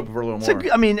 Yeah, I was hoping for a little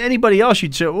more. Anybody else,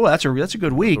 you'd say, oh, that's a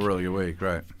good week. That's a really good week,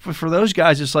 right? For those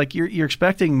guys, it's like you're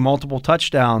expecting multiple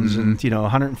touchdowns and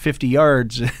 150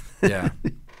 yards. Yeah.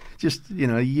 Just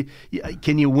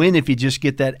can you win if you just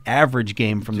get that average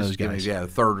game from those guys? The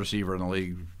third receiver in the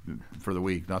league for the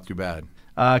week, not too bad.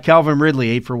 Calvin Ridley,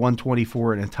 8 for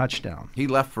 124 and a touchdown. He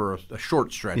left for a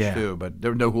short stretch too, but there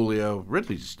was no Julio.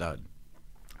 Ridley's a stud.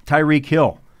 Tyreek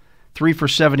Hill, 3 for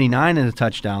 79 and a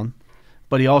touchdown,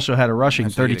 but he also had a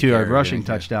 32-yard rushing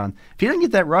touchdown. If he didn't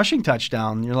get that rushing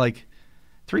touchdown, you're like,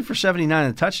 3 for 79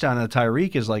 and a touchdown, and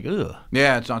Tyreek is like, ugh.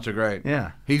 Yeah, it's not so great.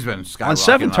 Yeah. He's been skyrocketing on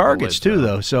 7 targets, too,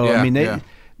 though. So, yeah,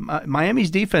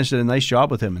 Miami's defense did a nice job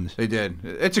with him. They did.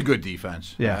 It's a good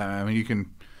defense. Yeah. You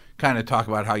can kind of talk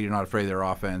about how you're not afraid of their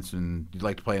offense and you'd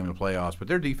like to play them in the playoffs, but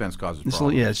their defense causes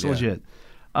problems. It's legit.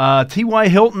 T.Y.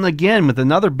 Hilton again with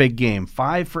another big game,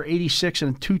 5 for 86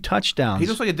 and 2 touchdowns. He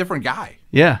looks like a different guy.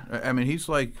 Yeah. He's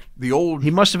like the old...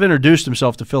 He must have introduced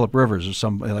himself to Phillip Rivers or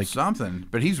something. Something.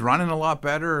 But he's running a lot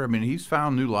better. He's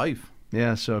found new life.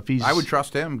 Yeah, so if he's... I would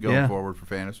trust him going forward for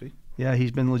fantasy. Yeah,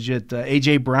 he's been legit.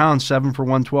 A.J. Brown, 7 for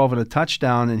 112 and a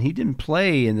touchdown, and he didn't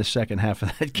play in the second half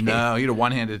of that game. No, he had a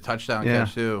one-handed touchdown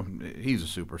catch, too. He's a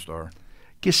superstar.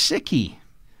 Gesicki,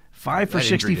 5 for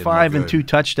 65 and 2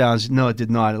 touchdowns. No, it did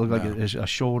not. It looked like a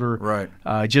shoulder.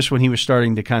 Right. Just when he was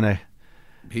starting to kind of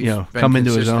come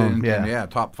into his own. Yeah,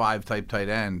 top 5 type tight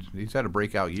end. He's had a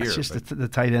breakout year. It's just the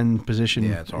tight end position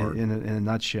it's hard. in a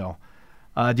nutshell.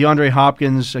 DeAndre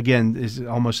Hopkins, again, is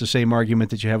almost the same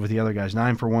argument that you have with the other guys.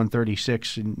 9 for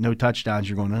 136 and no touchdowns.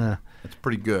 You're going, That's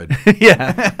pretty good.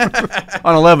 Yeah.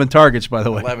 On 11 targets, by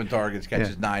the way. 11 targets,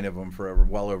 catches 9 of them for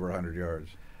well over 100 yards.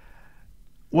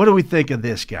 What do we think of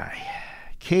this guy?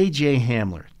 KJ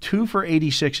Hamler, 2 for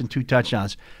 86 and 2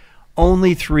 touchdowns.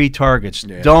 Only 3 targets.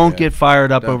 Don't get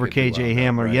fired up over KJ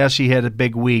Hamler. Right. Yes, he had a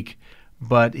big week,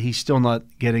 but he's still not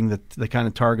getting the kind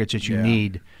of targets that you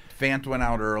need. Fant went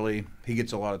out early. He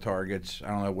gets a lot of targets. I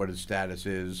don't know what his status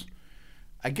is.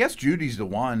 I guess Judy's the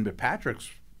one, but Patrick's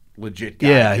legit guy.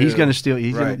 Yeah, he's going to steal.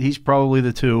 He's probably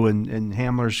the 2, and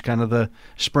Hamler's kind of the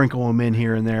sprinkle him in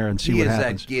here and there and see what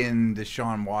happens. He has that Ginn,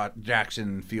 Deshaun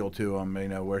Jackson feel to him,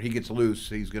 where he gets loose,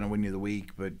 he's going to win you the week,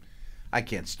 but I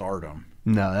can't start him.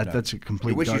 No, that's a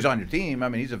complete I wish dart. He's on your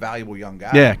team. He's a valuable young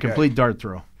guy. Yeah, complete dart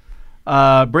throw.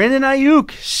 Brandon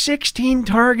Ayuk, 16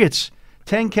 targets.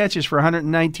 10 catches for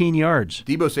 119 yards.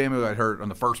 Deebo Samuel got hurt on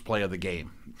the first play of the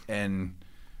game, and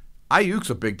Ayuk's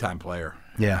a big-time player.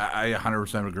 Yeah. I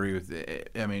 100% agree with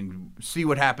it. See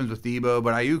what happens with Deebo,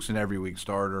 but Ayuk's an every-week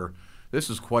starter.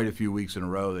 This is quite a few weeks in a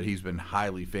row that he's been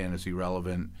highly fantasy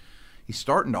relevant. He's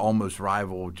starting to almost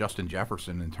rival Justin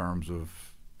Jefferson in terms of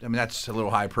that's a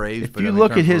little high praise. If you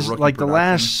look at his, the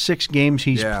last 6 games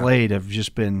he's played have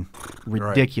just been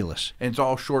ridiculous. Right. And it's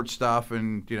all short stuff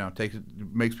and,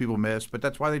 makes people miss, but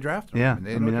that's why they draft him. Yeah,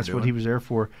 that's what he was there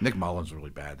for. Nick Mullins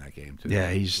really bad in that game, too. Yeah,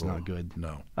 he's not good.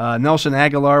 No. Nelson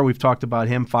Aguilar, we've talked about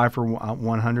him, 5 for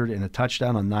 100 and a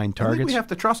touchdown on 9 targets. I think we have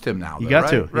to trust him now, though, You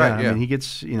got to. Right, he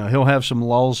gets, he'll have some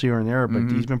lulls here and there,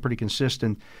 but he's been pretty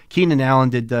consistent. Keenan Allen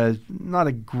did not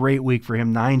a great week for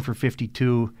him, 9 for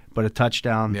 52. But a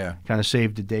touchdown kind of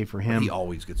saved the day for him. But he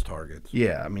always gets targets.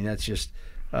 Yeah, that's just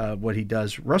what he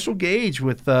does. Russell Gage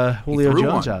with Julio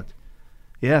Jones out.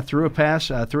 Yeah, threw a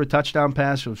touchdown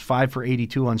pass. It was 5 for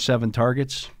 82 on 7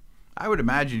 targets. I would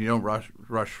imagine you don't rush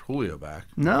Julio back.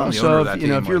 No, so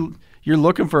if you're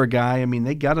looking for a guy, I mean,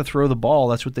 they got to throw the ball.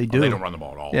 That's what they do. They don't run the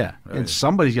ball at all. Yeah, right. And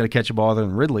somebody's got to catch a ball other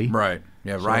than Ridley. Right.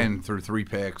 Yeah, so, Ryan threw 3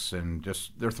 picks, and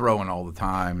just they're throwing all the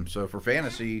time. So for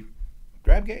fantasy,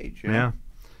 grab Gage. Yeah.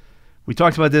 We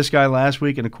talked about this guy last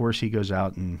week, and of course he goes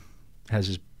out and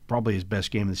has probably his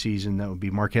best game of the season. That would be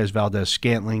Marquez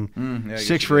Valdes-Scantling.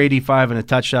 6 for 85 and a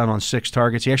touchdown on 6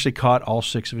 targets. He actually caught all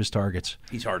 6 of his targets.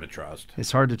 He's hard to trust.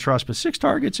 It's hard to trust, but 6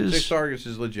 targets is... 6 targets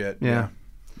is legit. Yeah.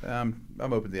 I'm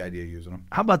open to the idea of using him.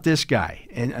 How about this guy?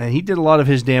 And he did a lot of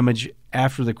his damage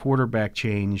after the quarterback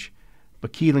change.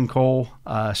 But Keelan Cole,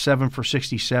 7 for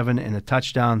 67 and a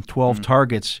touchdown, 12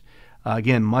 targets.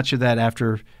 Again, much of that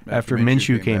after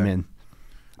Minshew came in.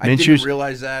 I didn't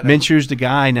realize that. Minshew's the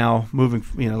guy now moving.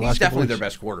 He's definitely their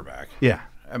best quarterback. Yeah.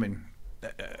 I mean,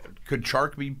 could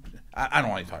Chark be? I don't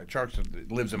want to talk.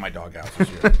 Chark lives in my doghouse this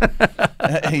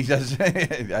year. He does.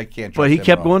 I can't. But he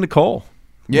kept going to Cole.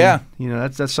 Yeah.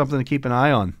 That's something to keep an eye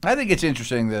on. I think it's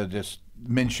interesting that just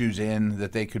Minshew's in,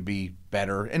 that they could be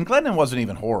better. And Glennon wasn't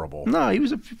even horrible. No, he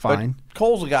was fine. But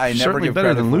Cole's a guy I never give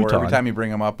better credit than for. Every time you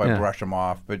bring him up, I brush him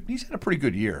off. But he's had a pretty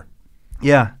good year.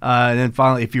 Yeah. And then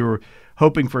finally, if you were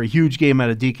hoping for a huge game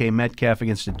out of DK Metcalf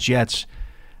against the Jets,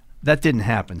 that didn't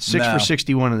happen. 6 for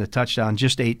 61 and a touchdown,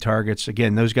 just 8 targets.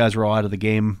 Again, those guys were all out of the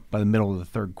game by the middle of the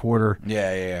third quarter.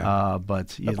 Yeah.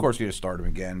 But of course, you just start him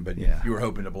again, but you were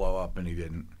hoping to blow up, and he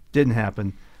didn't. Didn't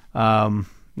happen.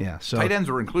 So tight ends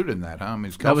were included in that, huh? I mean,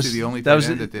 is Kelsey the only tight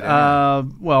end that did?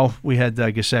 Well, we had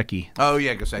Gesicki. Oh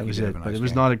yeah, Gesicki. That was did it, but it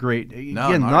was not a great.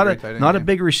 Not a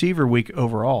big receiver week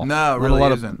overall. No, it really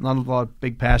isn't. Not a lot of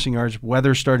big passing yards.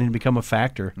 Weather's starting to become a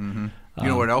factor. Mm-hmm. You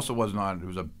know what else it was not? It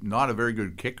was not a very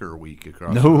good kicker week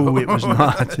across. No, it was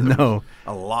not. No,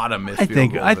 a lot of missed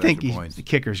field goals. I think the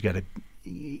kicker's got to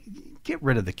get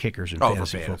rid of the kickers in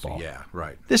fantasy football. Yeah,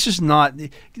 right. This is not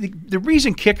the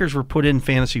reason kickers were put in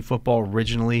fantasy football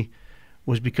originally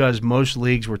was because most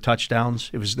leagues were touchdowns.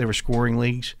 They were scoring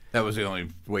leagues. That was the only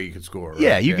way you could score. Right?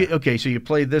 Yeah, get so you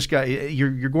play this guy.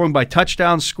 You're going by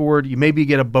touchdowns scored. You maybe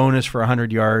get a bonus for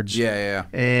 100 yards. Yeah.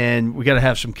 And we got to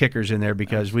have some kickers in there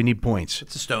because we need points.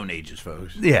 It's the Stone Ages,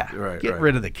 folks. Yeah, get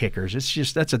rid of the kickers. It's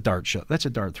just that's a dart shot. That's a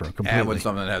dart throw completely. Add with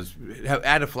something that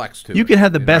add a flex to. You can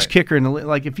have the best kicker in the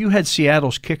like if you had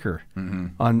Seattle's kicker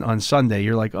on Sunday,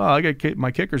 you're like, oh, I got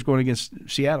my kicker's going against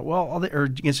Seattle. Well, or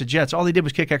against the Jets. All they did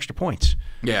was kick extra points.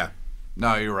 Yeah,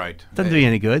 no, you're right. Doesn't do you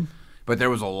any good. But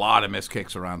there was a lot of missed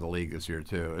kicks around the league this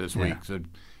week. So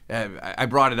I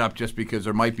brought it up just because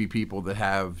there might be people that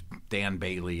have Dan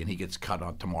Bailey and he gets cut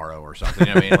up tomorrow or something.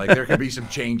 You know what I mean? Like there could be some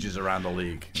changes around the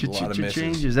league. A lot of misses.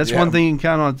 Changes. That's one thing you can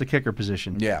count on at the kicker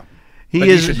position. Yeah.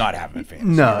 He should not have him in fantasy.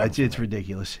 No, it's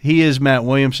ridiculous. He is Matt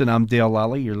Williamson. I'm Dale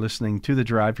Lally. You're listening to The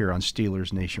Drive here on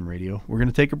Steelers Nation Radio. We're going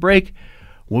to take a break.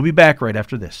 We'll be back right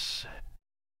after this.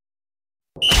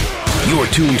 You're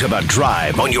tuned to The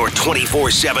Drive on your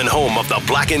 24/7 home of the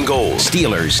Black and Gold.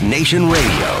 Steelers Nation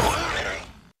Radio.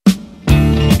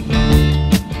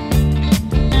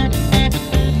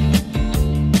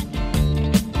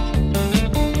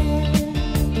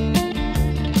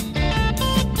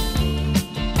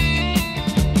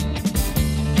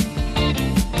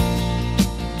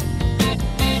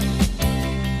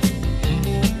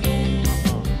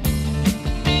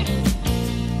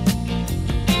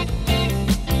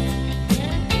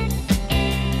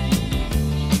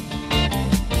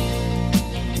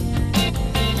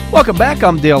 Welcome back.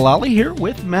 I'm Dale Lally here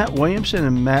with Matt Williamson.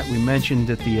 And Matt, we mentioned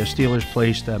that the Steelers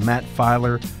placed Matt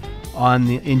Filer on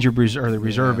the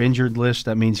reserve injured list.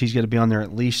 That means he's going to be on there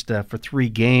at least for 3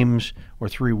 games or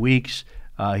 3 weeks.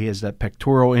 He has that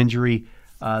pectoral injury.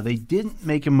 They didn't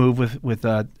make a move with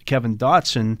Kevin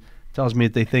Dotson. Tells me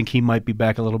that they think he might be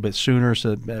back a little bit sooner,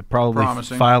 so probably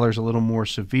promising. Filer's a little more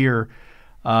severe.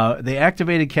 They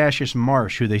activated Cassius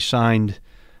Marsh, who they signed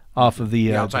off of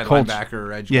the outside Colts.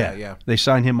 Linebacker, edge guy, yeah. They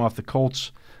signed him off the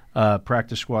Colts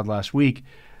practice squad last week.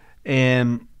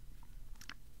 And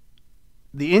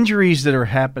the injuries that are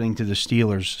happening to the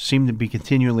Steelers seem to be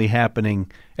continually happening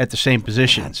at the same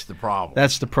positions.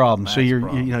 That's the problem. So you're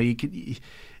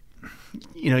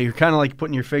kind of like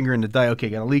putting your finger in the die. Okay,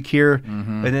 got a leak here,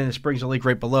 and then it springs a leak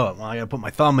right below it. Well, I got to put my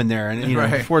thumb in there, and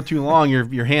before too long,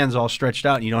 your hand's all stretched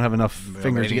out, and you don't have enough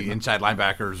fingers to get inside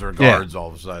linebackers or guards all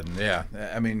of a sudden. Yeah,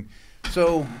 I mean,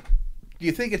 so do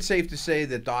you think it's safe to say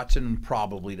that Dotson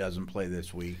probably doesn't play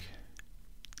this week?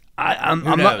 I'm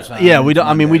not. Yeah, we don't.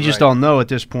 I mean, we just don't know at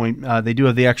this point. They do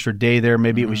have the extra day there.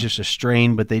 Maybe it was just a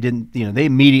strain, but they didn't. They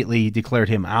immediately declared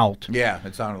him out. Yeah,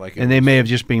 it sounded like it. And they may have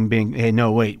just been being. Hey,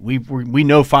 no, wait. We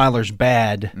know Filer's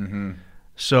bad.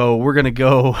 So we're going to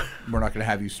go. We're not going to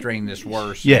have you strain this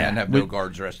worse and have no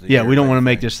guards the rest of the year. Yeah, we don't want to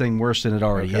make this thing worse than it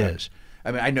already is.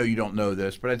 I mean, I know you don't know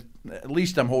this, but at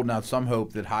least I'm holding out some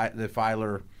hope that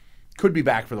Filer could be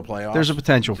back for the playoffs. There's a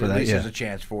potential for that, At least there's a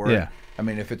chance for it. Yeah. I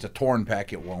mean, if it's a torn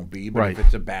pec, it won't be. But if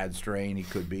it's a bad strain, he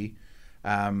could be.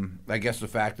 I guess the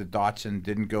fact that Dotson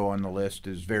didn't go on the list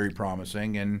is very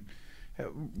promising, and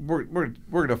we're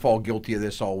going to fall guilty of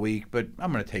this all week. But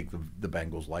I'm going to take the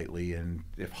Bengals lightly, and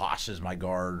if Haas is my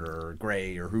guard or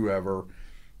Gray or whoever,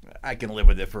 I can live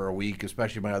with it for a week,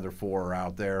 especially my other 4 are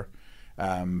out there.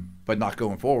 But not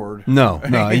going forward. No,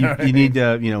 you need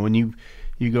when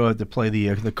you go to play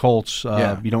the Colts,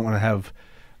 you don't want to have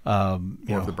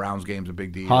if the Browns game's a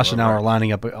big deal. Haas and I are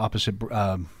lining up opposite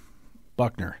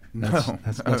Buckner.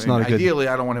 That's not a good. Ideally,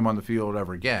 I don't want him on the field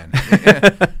ever again.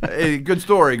 Good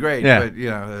story, great. Yeah. But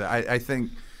I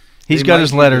think he's got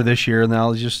his letter this year, and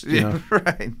I'll just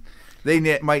right.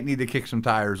 They might need to kick some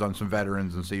tires on some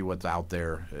veterans and see what's out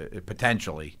there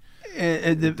potentially.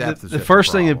 The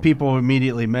first thing that people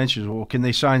immediately mention is, well, can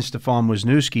they sign Stefan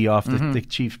Wisniewski off the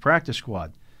Chiefs practice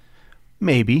squad?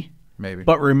 Maybe.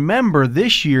 But remember,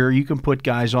 this year you can put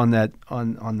guys on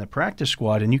the practice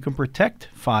squad, and you can protect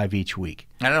 5 each week.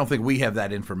 And I don't think we have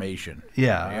that information.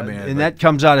 Yeah, and that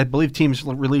comes out. I believe teams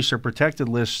release their protected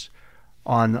lists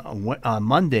on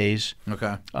Mondays.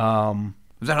 Okay.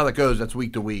 Is that how that goes? That's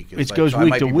week to week. It goes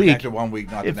week to week. Protected 1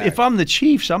 week, not the next. If I'm the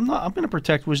Chiefs, I'm going to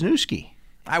protect Wisniewski.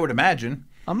 I would imagine.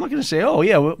 I'm not going to say, oh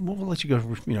yeah, we'll let you go,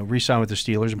 re-sign with the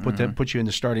Steelers and put you in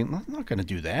the starting. I'm not going to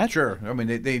do that. Sure. I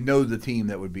mean, they know the team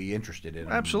that would be interested in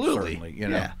him. Absolutely. Certainly,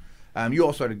 Yeah. You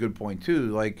also had a good point too.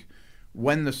 Like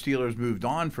when the Steelers moved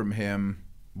on from him,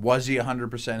 was he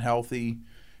 100% healthy?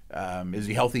 Is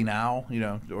he healthy now?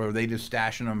 Or are they just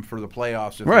stashing him for the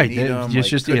playoffs if they need him?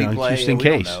 Just in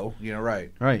case. Don't know.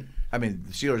 Right. Right. I mean,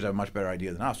 the Steelers have a much better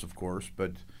idea than us, of course,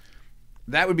 but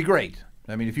that would be great.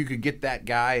 I mean, if you could get that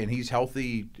guy and he's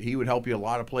healthy, he would help you a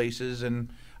lot of places,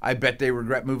 and I bet they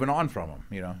regret moving on from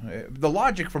him. The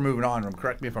logic for moving on from him,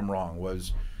 correct me if I'm wrong,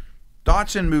 was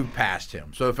Dotson moved past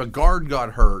him. So if a guard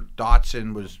got hurt,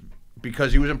 Dotson was,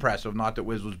 because he was impressive, not that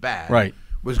Wiz was bad, right,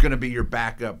 was going to be your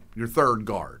backup, your third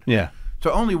guard. Yeah.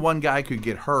 So only one guy could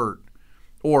get hurt,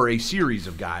 or a series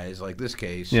of guys, like this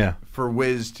case, for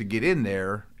Wiz to get in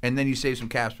there, and then you save some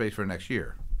cap space for next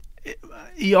year.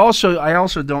 I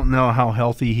also don't know how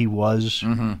healthy he was.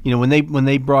 Mm-hmm. When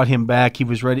they brought him back, he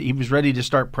was ready. He was ready to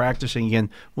start practicing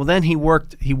again. Well, then he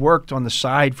worked on the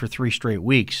side for 3 straight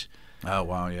weeks. Oh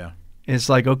wow, yeah. And it's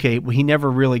like, okay, well, he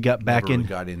never really got back in.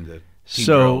 Got into.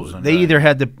 So they either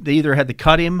had to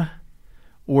cut him,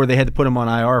 or they had to put him on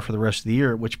IR for the rest of the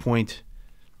year. At which point,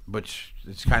 which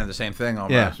it's kind of the same thing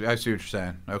almost. Yeah. I see what you're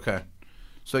saying. Okay.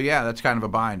 So yeah, that's kind of a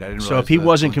bind. I didn't. So if he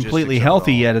wasn't completely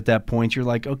healthy yet at that point, you're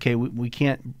like, okay, we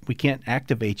can't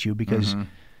activate you because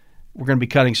we're going to be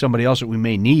cutting somebody else that we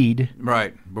may need.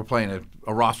 Right, we're playing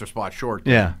a roster spot short.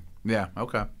 Then. Yeah.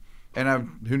 Okay.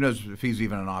 And who knows if he's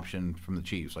even an option from the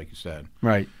Chiefs, like you said.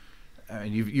 Right.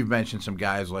 You've mentioned some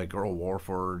guys like Earl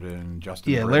Warford and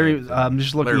Justin. Yeah, Larry. I'm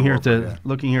just looking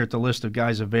here at the list of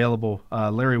guys available.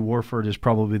 Larry Warford is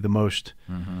probably the most.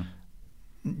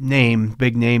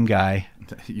 Big name guy.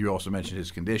 You also mentioned his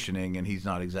conditioning, and he's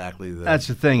not exactly the. That's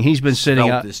the thing. He's been sitting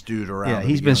out. This dude around. Yeah,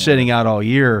 he's been sitting out all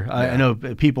year. I know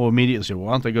people immediately say, "Well,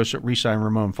 why don't they go re-sign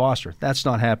Ramon Foster?" That's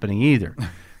not happening either.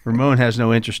 Ramon has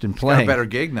no interest in playing. He's got a better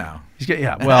gig now. He's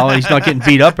not getting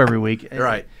beat up every week.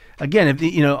 Right. Again,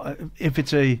 if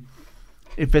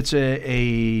it's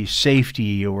a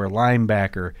safety or a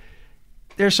linebacker,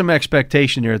 there's some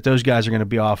expectation there that those guys are going to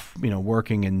be off,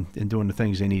 working and doing the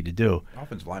things they need to do.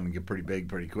 Offensive linemen get pretty big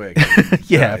pretty quick.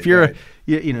 Yeah, if you're,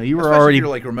 you were already, if you're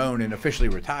like Ramon and officially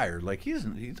retired, like he's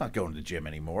not going to the gym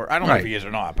anymore. I don't know if he is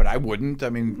or not, but I wouldn't. I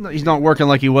mean, he's not working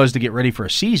like he was to get ready for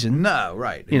a season. No,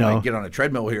 right. He might get on a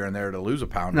treadmill here and there to lose a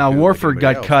pound. Now Warford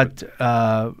got cut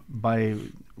by.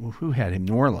 Who had him?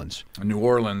 New Orleans. New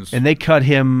Orleans. And they cut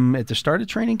him at the start of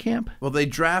training camp? Well, they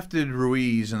drafted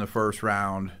Ruiz in the first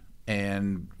round,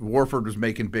 and Warford was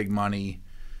making big money,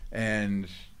 and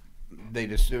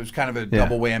it was kind of a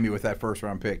double whammy with that first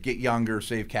round pick. Get younger,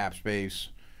 save cap space.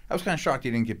 I was kind of shocked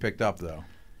he didn't get picked up, though.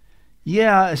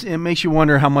 Yeah, it makes you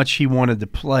wonder how much he wanted to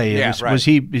play. Was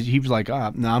he was like,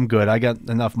 no, I'm good. I got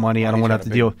enough money. I don't want to have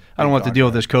to deal. I don't want to deal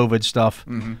with this COVID stuff.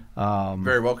 Mm-hmm.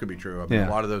 Very well could be true. I mean, a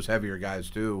lot of those heavier guys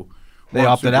too. They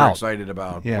opted out. Excited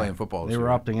about playing football. They were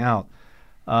opting out.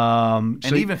 And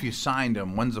even if you signed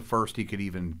him, when's the first he could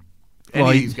even? Any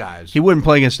of these guys. He wouldn't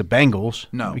play against the Bengals.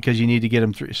 No, because you need to get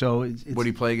him through. So would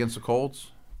he play against the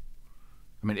Colts?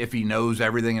 I mean, if he knows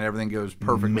everything and everything goes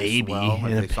perfectly maybe well,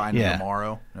 if they sign him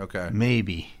tomorrow, okay,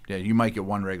 maybe. Yeah, you might get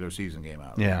one regular season game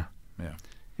out of it. Yeah. Yeah.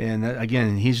 And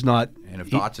again, he's not. And if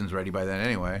Dotson's ready by then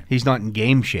anyway, he's not in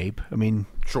game shape. I mean,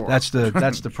 sure. That's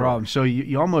the problem. So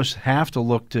you almost have to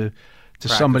look to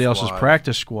somebody else's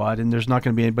practice squad, and there's not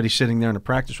going to be anybody sitting there in the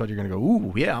practice squad. You're going to go,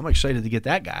 ooh, yeah, I'm excited to get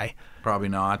that guy. Probably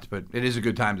not, but it is a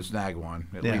good time to snag one.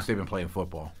 At least they've been playing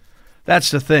football.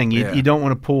 That's the thing. You don't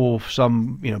want to pull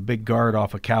some big guard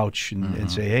off a couch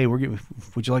and say, hey, would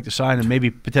you like to sign and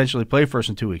maybe potentially play for us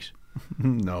in 2 weeks?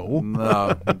 No.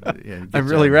 Yeah, I'd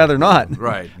really rather not.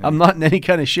 Right. I'm not in any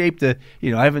kind of shape to,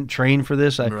 I haven't trained for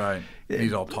this. Right.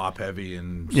 He's all top heavy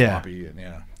and sloppy.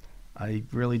 And I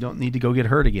really don't need to go get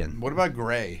hurt again. What about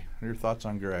Gray? What are your thoughts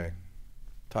on Gray?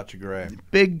 Touch of Gray.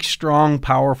 Big, strong,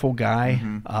 powerful guy.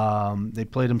 They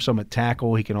played him some at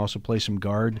tackle. He can also play some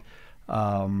guard.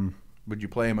 Would you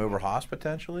play him over Haas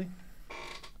potentially?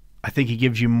 I think he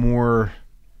gives you more.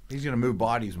 He's going to move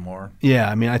bodies more. Yeah,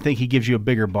 I mean, I think he gives you a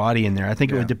bigger body in there. I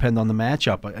think it would depend on the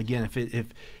matchup. Again, if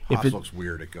Haas it looks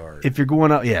weird at guard. If you're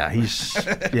going up, he's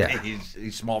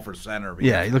he's small for center.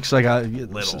 Yeah, he looks like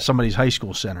somebody's high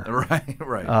school center.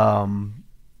 Right.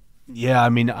 Yeah, I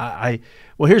mean,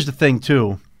 well, here's the thing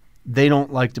too. They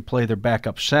don't like to play their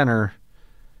backup center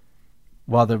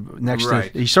while they're next to.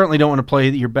 You certainly don't want to play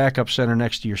your backup center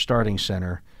next to your starting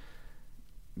center.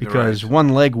 Because one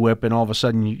leg whip and all of a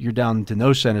sudden you're down to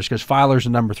no centers because Filer's the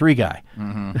number 3 guy.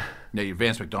 Yeah,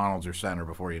 Vance McDonald's your center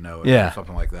before you know it. Yeah. Or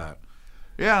something like that.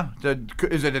 Yeah.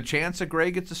 Is it a chance that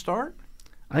Gray gets a start?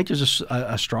 I think there's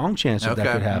a strong chance that could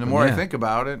happen. And the more I think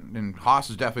about it, and Haas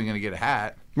is definitely going to get a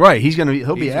hat. Right,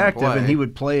 he'll be active and he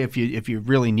would play if you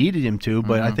really needed him to.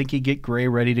 But I think he'd get Gray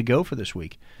ready to go for this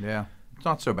week. Yeah, it's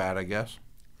not so bad, I guess.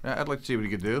 I'd like to see what he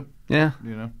could do. Yeah,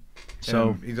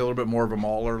 So he's a little bit more of a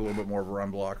mauler, a little bit more of a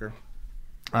run blocker.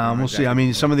 We'll see. I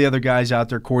mean, some of the other guys out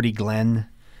there, Cordy Glenn.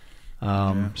 These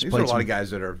are a lot of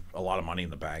guys that are a lot of money in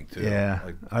the bank too.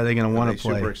 Yeah, are they going to want to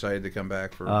play? Super excited to come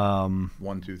back for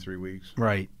 1, 2, 3 weeks.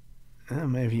 Right.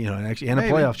 Maybe actually, and a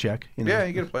playoff check. Yeah,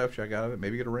 you get a playoff check out of it.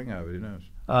 Maybe get a ring out of it. Who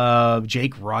knows?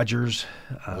 Jake Rogers.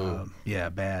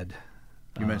 Bad.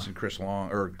 You mentioned Chris Long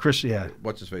or Chris. Yeah.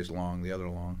 What's his face? Long. The other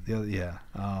Long.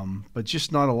 But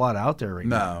just not a lot out there right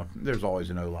now. No, there's always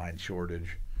an O-line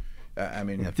shortage. I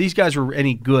mean, if these guys were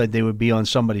any good, they would be on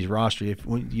somebody's roster.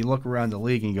 When you look around the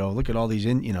league and you go, look at all these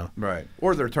right,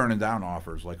 or they're turning down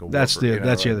offers like a. That's the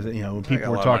other thing. When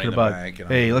people were talking about,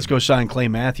 hey, let's go sign Clay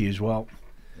Matthews. Well,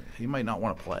 he might not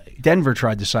want to play. Denver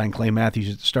tried to sign Clay Matthews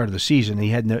at the start of the season. He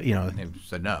had no, He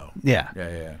said no.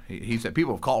 Yeah. He said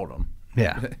people have called him.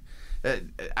 Yeah.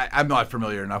 I'm not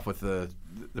familiar enough with the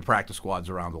practice squads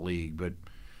around the league, but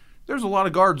there's a lot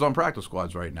of guards on practice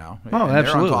squads right now. Oh, and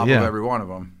absolutely. They're on top of every one of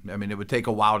them. I mean, it would take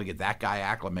a while to get that guy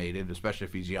acclimated, especially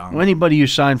if he's young. Well, anybody you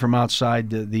sign from outside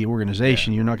the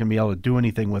organization, you're not going to be able to do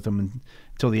anything with them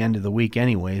until the end of the week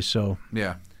anyway. So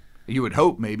yeah. You would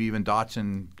hope maybe even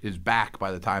Dotson is back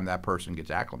by the time that person gets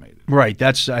acclimated. Right.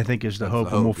 That's I think is the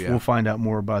hope. And we'll find out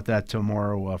more about that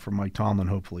tomorrow from Mike Tomlin,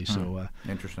 hopefully. So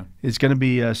interesting. It's going to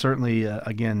be certainly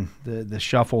again the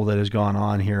shuffle that has gone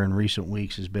on here in recent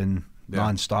weeks has been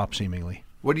nonstop seemingly.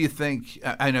 What do you think?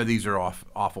 I know these are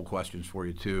awful questions for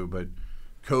you too, but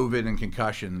COVID and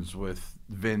concussions with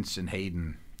Vince and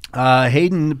Hayden.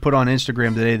 Hayden put on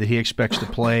Instagram today that he expects to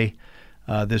play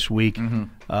this week.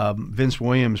 Vince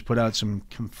Williams put out some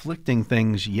conflicting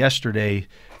things yesterday.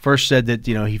 First said that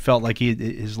he felt like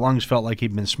his lungs felt like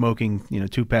he'd been smoking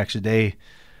 2 packs a day.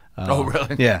 Oh,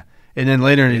 really? Yeah. And then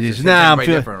later in the day, he said, I'm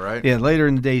feeling different, right? Yeah. Later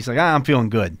in the day, he's like, I'm feeling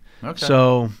good. Okay.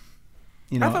 So,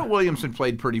 I thought Williamson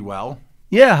played pretty well.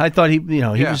 Yeah, I thought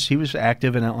he was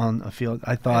active and on a field.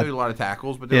 I thought he did a lot of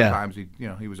tackles, but there were times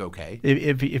he was okay.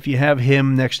 If you have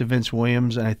him next to Vince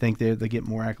Williams, and I think they get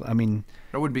more. I mean,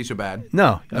 that wouldn't be so bad.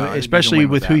 No, especially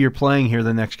with who you're playing here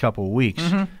the next couple of weeks.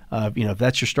 If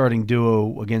that's your starting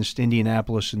duo against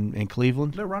Indianapolis and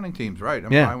Cleveland, they're running teams, right?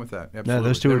 I'm fine with that. Absolutely. No,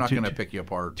 those two they're are not going to pick you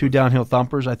apart. 2 downhill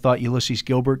thumpers. I thought Ulysses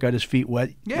Gilbert got his feet wet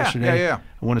yesterday. Yeah.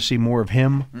 I want to see more of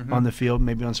him on the field,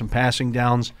 maybe on some passing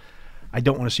downs. I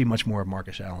don't want to see much more of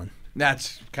Marcus Allen.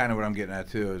 That's kind of what I'm getting at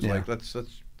too. Is like let's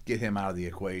get him out of the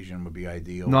equation would be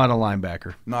ideal. Not a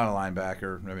linebacker. Not a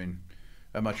linebacker. I mean,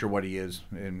 I'm not sure what he is.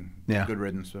 And good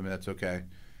riddance. I mean, that's okay.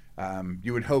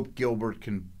 You would hope Gilbert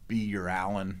can be your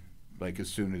Allen like as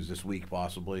soon as this week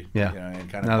possibly. Yeah. And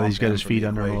kind of now that he's got his feet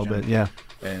under him a little bit. Yeah.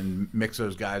 And mix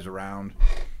those guys around.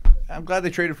 I'm glad they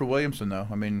traded for Williamson, though.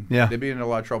 I mean, they'd be in a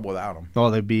lot of trouble without him. Oh,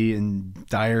 they'd be in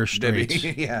dire straits.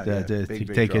 Big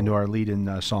take trouble. into our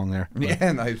lead-in song there.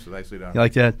 Yeah, nicely done. You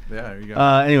like that? Yeah, there you go.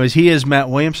 Anyways, he is Matt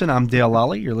Williamson. I'm Dale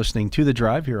Lally. You're listening to The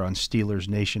Drive here on Steelers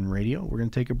Nation Radio. We're going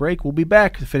to take a break. We'll be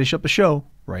back to finish up the show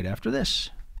right after this.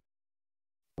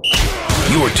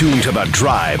 You're tuned to The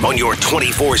Drive on your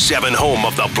 24/7 home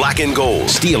of the Black and Gold.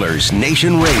 Steelers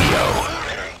Nation Radio.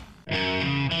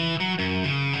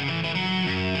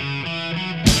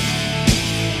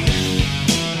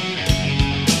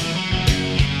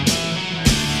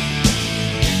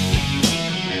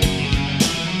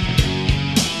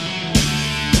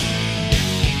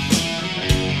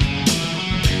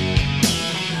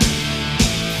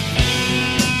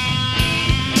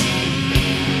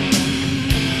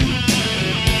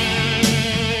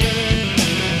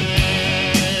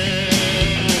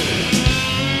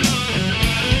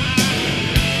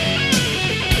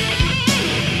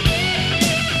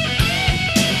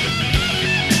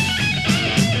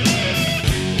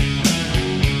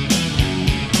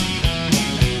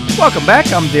 Welcome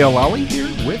back. I'm Dale Lally here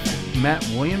with Matt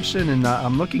Williamson, and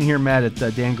I'm looking here, Matt,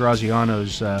 at Dan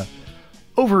Graziano's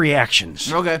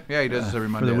overreactions. Okay, yeah, he does this every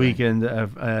Monday. For the weekend.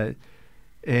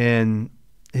 And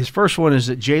his first one is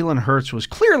that Jalen Hurts was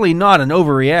clearly not an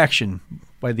overreaction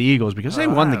by the Eagles because they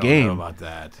won the game. I don't know about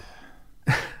that.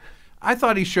 I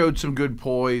thought he showed some good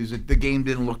poise. The game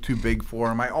didn't look too big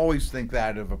for him. I always think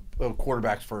that of a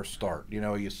quarterback's first start. You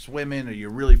know, are you swimming? Are you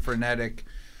really frenetic?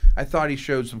 I thought he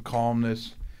showed some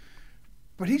calmness.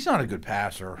 But he's not a good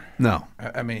passer. No.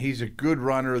 I mean, he's a good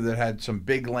runner that had some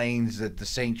big lanes that the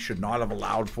Saints should not have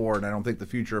allowed for, and I don't think the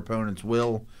future opponents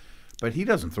will. But he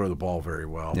doesn't throw the ball very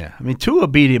well. Yeah. I mean, Tua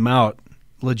beat him out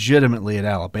legitimately at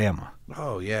Alabama.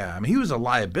 Oh, yeah. I mean, he was a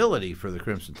liability for the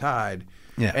Crimson Tide.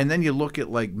 Yeah. And then you look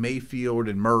at, like, Mayfield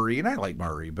and Murray, and I like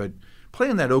Murray, but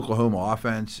playing that Oklahoma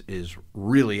offense is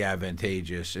really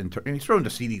advantageous. And he's throwing to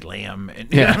CeeDee Lamb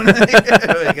and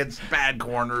against bad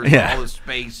corners and all this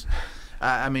space.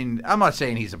 I mean, I'm not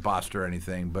saying he's a bust or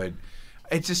anything, but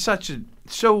it's just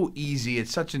so easy.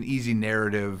 It's such an easy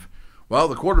narrative. Well,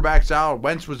 the quarterback's out.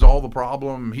 Wentz was all the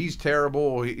problem. He's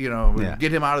terrible.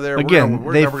 Get him out of there. Again,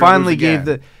 they finally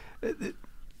gave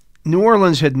New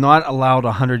Orleans had not allowed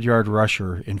a 100-yard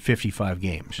rusher in 55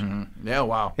 games. Mm-hmm. Yeah,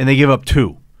 wow. And they give up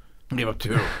 2.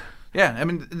 Yeah, I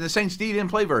mean, the Saints didn't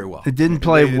play very well. It didn't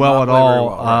play well at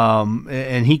all, right?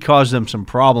 And he caused them some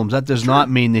problems. That does not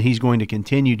mean that he's going to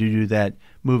continue to do that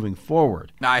moving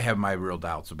forward. I have my real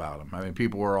doubts about him. I mean,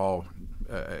 people were all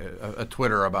a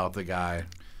Twitter about the guy.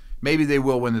 Maybe they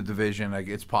will win the division.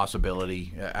 It's a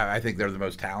possibility. I think they're the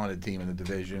most talented team in the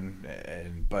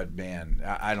division. But, man,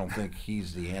 I don't think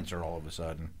he's the answer all of a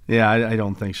sudden. Yeah, I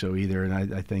don't think so either. And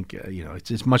I think,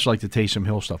 it's much like the Taysom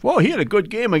Hill stuff. Well, he had a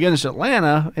good game against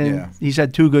Atlanta, and he's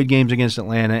had 2 good games against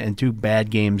Atlanta and 2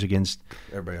 bad games against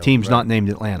teams not named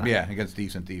Atlanta. Yeah, against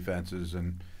decent defenses.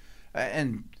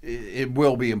 And it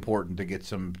will be important to get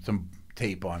some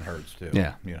tape on Hurts, too.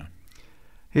 Yeah.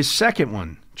 His second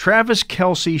one, Travis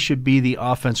Kelce should be the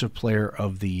Offensive Player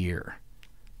of the Year.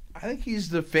 I think he's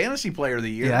the Fantasy Player of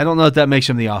the Year. Yeah, I don't know if that makes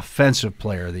him the Offensive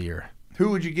Player of the Year.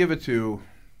 Who would you give it to,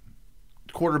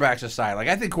 quarterbacks aside? Like,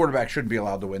 I think quarterbacks shouldn't be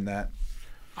allowed to win that.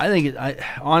 I think,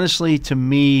 honestly, to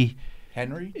me,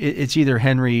 Henry? It's either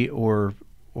Henry or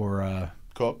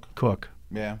Cook.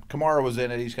 Yeah, Kamara was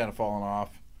in it. He's kind of fallen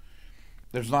off.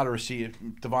 There's not a receiver.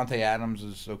 Devontae Adams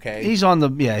is okay. He's on the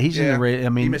he's in the rate. I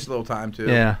mean, he missed a little time too.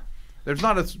 Yeah. There's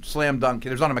not a slam dunk.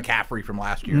 There's not a McCaffrey from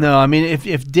last year. No, I mean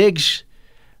if Diggs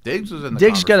was in the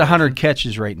Diggs got 100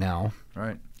 catches right now.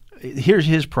 Right. Here's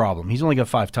his problem. He's only got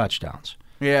 5 touchdowns.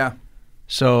 Yeah.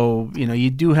 So you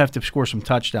do have to score some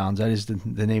touchdowns. That is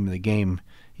the name of the game.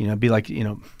 It'd be like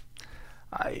Julio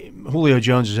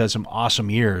Jones has had some awesome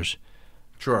years.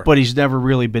 Sure. But he's never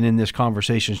really been in this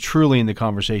conversation, truly in the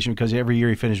conversation, because every year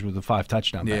he finished with a 5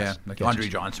 touchdown pass. Yeah, like Andre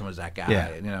Johnson was that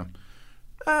guy. Yeah.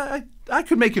 I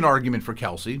could make an argument for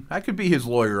Kelce. I could be his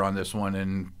lawyer on this one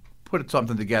and put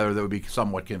something together that would be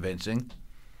somewhat convincing.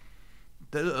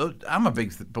 I'm a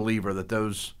big believer that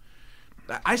those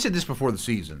 – I said this before the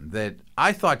season, that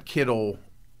I thought Kittle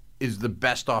is the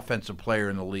best offensive player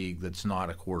in the league that's not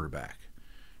a quarterback.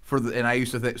 And I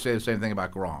used to say the same thing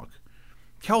about Gronk.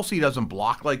 Kelce doesn't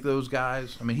block like those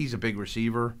guys. I mean, he's a big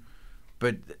receiver,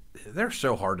 but they're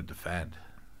so hard to defend.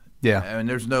 Yeah. And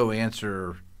there's no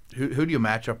answer. Who do you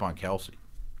match up on Kelce?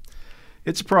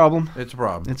 It's a problem. It's a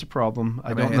problem. It's a problem.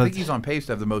 I think he's on pace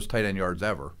to have the most tight end yards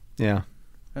ever. Yeah.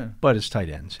 but it's tight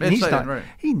ends. And he's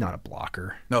not a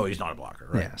blocker. No, he's not a blocker.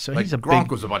 Right? Yeah, so like he's a Gronk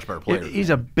big, was a much better player. He's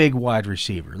a big wide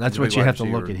receiver. That's what you have to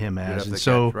look at him as. And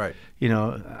so,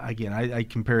 again, I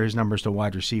compare his numbers to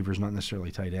wide receivers, not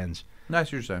necessarily tight ends. That's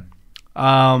what you're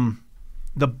saying.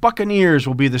 The Buccaneers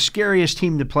will be the scariest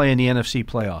team to play in the NFC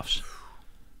playoffs.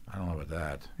 I don't know about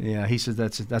that. Yeah, he says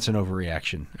that's an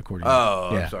overreaction, according to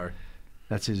I'm sorry.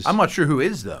 That's his. I'm not sure who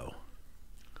is, though.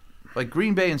 Like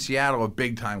Green Bay and Seattle are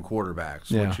big-time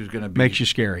quarterbacks, which is going to be... Makes you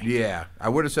scary. Yeah. I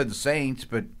would have said the Saints,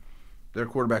 but their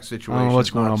quarterback situation what's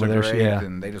going on with theirs? Yeah.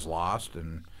 And they just lost.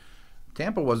 And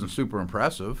Tampa wasn't super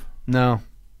impressive. No.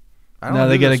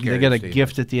 They got a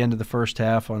gift at the end of the first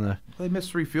half on a... They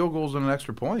missed 3 field goals and an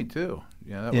extra point, too.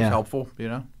 Yeah, that was helpful,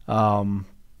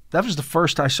 That was the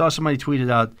first... I saw somebody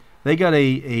tweeted out, they got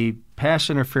a pass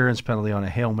interference penalty on a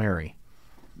Hail Mary.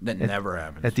 That never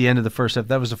happens. At the end of the first half.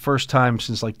 That was the first time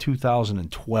since like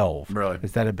 2012 really?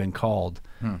 that had been called.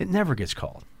 It never gets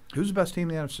called. Who's the best team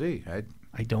in the NFC?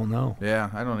 I don't know. Yeah,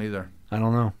 I don't either. I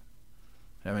don't know.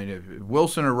 I mean, if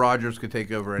Wilson or Rodgers could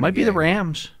take over any Might be game. the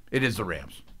Rams. It is the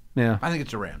Rams. Yeah. I think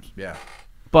it's the Rams, yeah.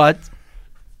 But,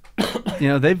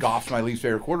 they've... Goff's my least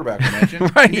favorite quarterback I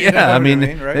mentioned. Right, yeah. I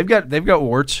mean, right? they've got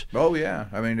warts. Oh, yeah.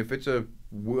 I mean, if it's a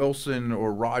Wilson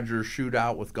or Rodgers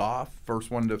shootout with Goff,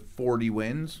 first one to 40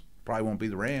 wins... Probably won't be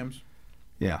the Rams.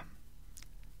 Yeah.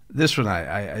 This one,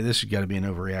 this has got to be an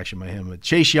overreaction by him. But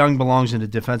Chase Young belongs in the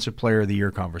Defensive Player of the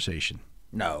Year conversation.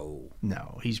 No,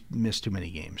 he's missed too many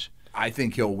games. I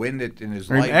think he'll win it in his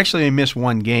life. Actually, he missed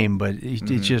one game, but he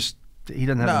doesn't have the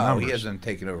numbers. No, he hasn't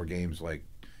taken over games like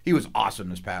he was awesome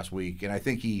this past week, and I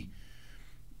think he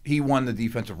won the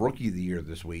Defensive Rookie of the Year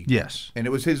this week. Yes, and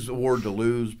it was his award to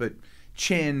lose. But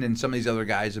Chin and some of these other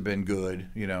guys have been good,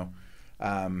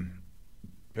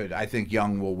 But I think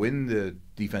Young will win the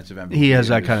defensive MVP. He has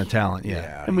that kind of talent,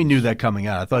 yeah. And we knew that coming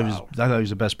out. I thought he was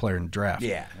the best player in the draft.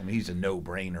 Yeah, I mean he's a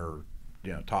no-brainer,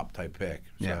 top type pick.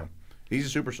 So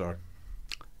he's a superstar.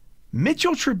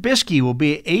 Mitchell Trubisky will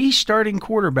be a starting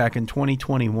quarterback in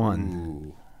 2021.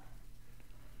 Ooh.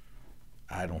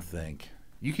 I don't think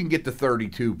you can get to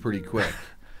 32 pretty quick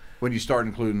when you start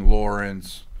including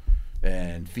Lawrence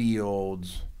and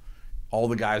Fields. All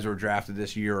the guys that were drafted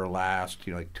this year or last,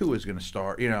 like Tua's going to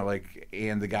start,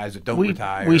 and the guys that don't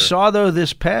retire. We saw, though,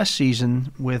 this past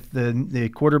season with the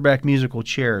quarterback musical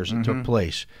chairs that took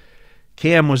place.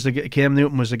 Cam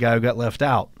Newton was the guy who got left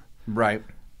out. Right.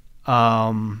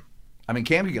 Cam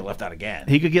could get left out again.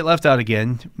 He could get left out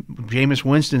again. Jameis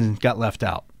Winston got left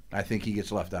out. I think he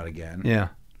gets left out again. Yeah.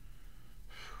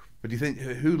 But do you think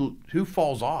who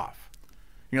falls off?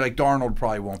 Like Darnold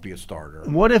probably won't be a starter.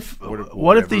 What if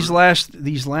these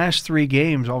last 3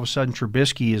 games all of a sudden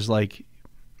Trubisky is like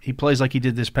he plays like he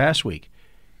did this past week?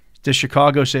 Does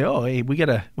Chicago say, "Oh, hey, we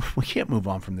can't move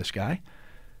on from this guy"?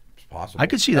 It's possible. I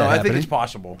could see that happening. I think it's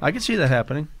possible. I could see that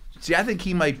happening. See, I think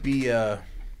he might be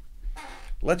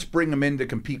let's bring him in to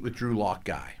compete with Drew Lock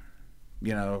guy.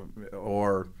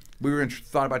 Or we were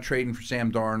thought about trading for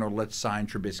Sam Darnold, let's sign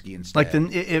Trubisky instead. Like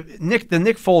the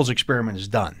Nick Foles experiment is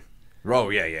done. Oh,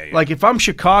 yeah. Like if I'm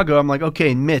Chicago, I'm like,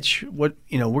 okay, Mitch, we're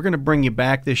going to bring you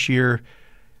back this year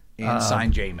and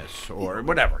sign Jameis or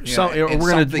whatever. We're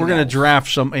going to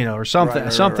draft some, or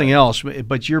something else.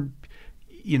 But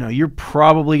you're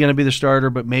probably going to be the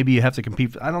starter, but maybe you have to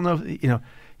compete. I don't know.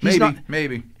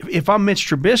 Maybe. If I'm Mitch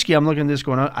Trubisky, I'm looking at this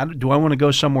going, do I want to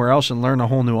go somewhere else and learn a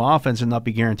whole new offense and not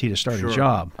be guaranteed a starting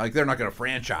job? Like they're not going to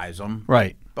franchise him,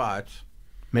 right? But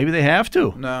maybe they have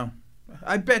to. No.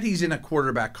 I bet he's in a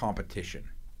quarterback competition.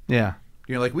 Yeah.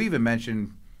 Like we even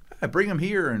mentioned, bring him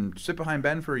here and sit behind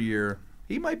Ben for a year.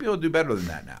 He might be able to do better than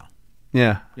that now.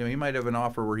 Yeah. He might have an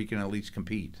offer where he can at least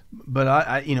compete. But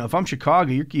I if I'm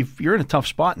Chicago, you're in a tough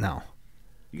spot now.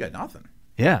 You got nothing.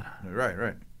 Yeah.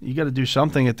 Right. You got to do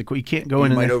something you can't go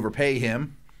in. You might overpay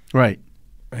him. Right.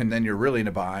 And then you're really in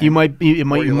a bind. You might be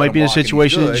in a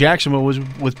situation that Jacksonville was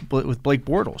with Blake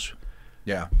Bortles.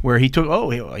 Yeah, where he took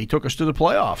us to the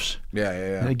playoffs. Yeah.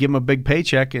 And they give him a big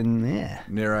paycheck, and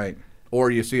you're right. Or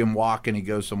you see him walk, and he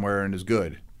goes somewhere and is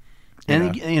good.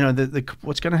 And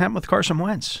what's going to happen with Carson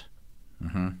Wentz?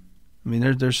 Mm-hmm. I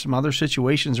mean, there's some other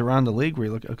situations around the league where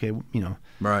you look, okay,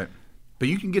 right. But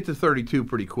you can get to 32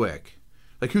 pretty quick.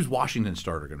 Like, who's Washington's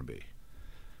starter going to be?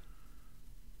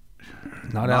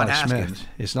 Not Alex Smith.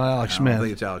 It's not Alex Smith. I don't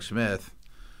think it's Alex Smith.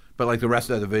 But like the rest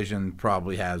of the division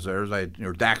probably has theirs.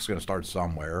 Dak's going to start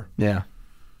somewhere. Yeah.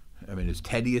 I mean, is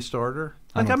Teddy a starter?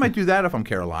 I might do that if I'm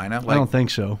Carolina. I don't think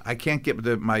so. I can't get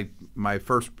my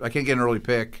first. I can't get an early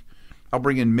pick. I'll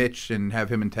bring in Mitch and have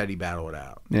him and Teddy battle it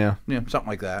out. Yeah. Yeah, something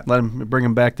like that. Bring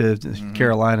him back to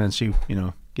Carolina and see.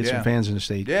 get some fans in the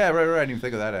state. Yeah, right. I didn't even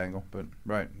think of that angle, but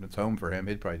right, it's home for him.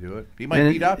 He'd probably do it. He might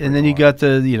beat up. And then you got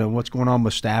the what's going on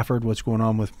with Stafford, what's going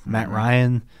on with Matt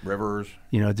Ryan, Rivers.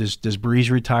 Does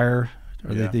Breeze retire?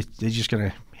 Are they just going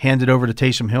to hand it over to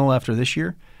Taysom Hill after this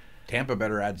year? Tampa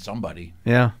better add somebody.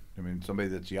 Yeah, I mean somebody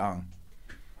that's young.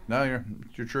 No,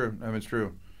 you're true. I mean it's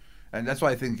true, and that's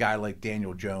why I think a guy like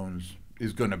Daniel Jones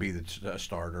is going to be the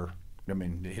starter. I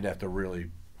mean he'd have to really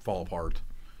fall apart.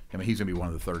 I mean, he's going to be one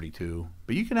of the 32.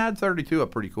 But you can add 32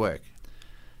 up pretty quick.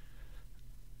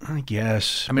 I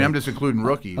guess. I mean, I'm just including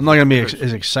rookies. I'm not going to be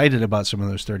as excited about some of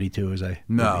those 32 as I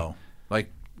No.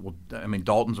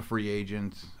 Dalton's a free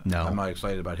agent. No. I'm not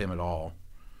excited about him at all.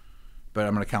 But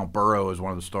I'm going to count Burrow as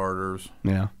one of the starters.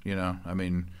 Yeah. I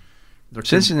mean.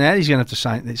 Cincinnati's going to have to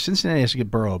sign. Cincinnati has to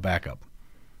get Burrow a backup.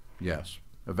 Yes.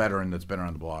 A veteran that's been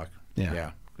around the block.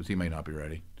 Yeah, because he may not be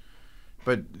ready.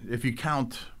 But if you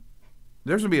count.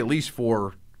 There's going to be at least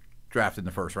 4 drafted in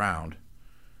the first round,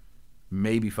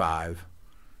 maybe 5.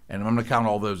 And I'm going to count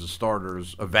all those as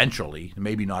starters eventually,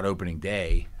 maybe not opening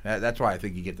day. That's why I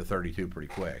think you get to 32 pretty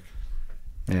quick.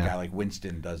 A guy like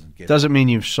Winston doesn't get Doesn't mean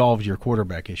you've solved your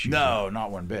quarterback issue. No, not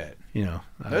one bit. That's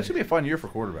going to be a fun year for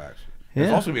quarterbacks.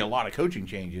 There's also going to be a lot of coaching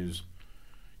changes.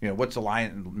 What's the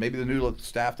line? Maybe the new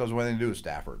staff doesn't want anything to do with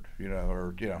Stafford,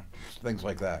 or things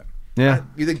like that. Yeah.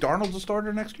 You think Darnold's a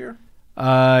starter next year?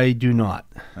 I do not.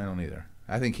 I don't either.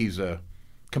 I think he's a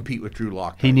compete with Drew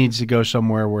Lock. He needs to go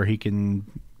somewhere where he can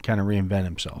kind of reinvent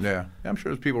himself. Yeah. I'm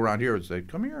sure there's people around here would say,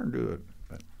 come here and do it.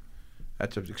 But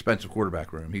that's an expensive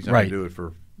quarterback room. He's not going to do it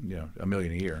for $1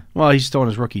 million a year. Well, he's still on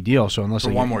his rookie deal, so unless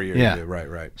one more year. Yeah.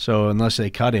 Right. So unless they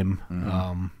cut him,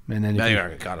 and then now you're not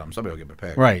going to cut him. Somebody will give him a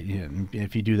pick. Right. Yeah.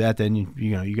 If you do that, then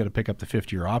you got to pick up the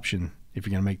 5th-year option if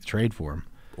you're going to make the trade for him.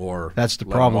 Or that's the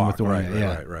problem with doing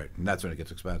it. Right. And that's when it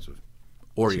gets expensive.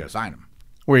 Or you got to sign him.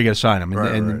 Or you got to sign him,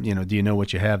 and right. Do you know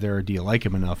what you have there, or do you like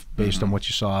him enough based on what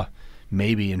you saw,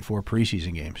 maybe in 4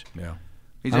 preseason games? Yeah,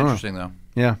 he's interesting though.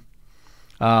 Yeah,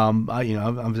 I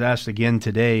was asked again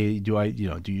today. Do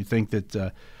you think that?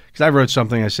 Because I wrote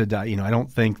something. I said, I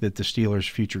don't think that the Steelers'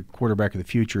 future quarterback of the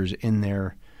future is in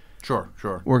their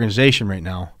organization right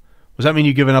now. Does that mean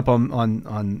you've given up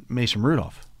on Mason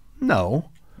Rudolph? No.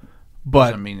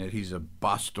 But doesn't mean that he's a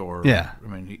bust or I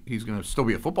mean he's going to still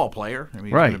be a football player. I mean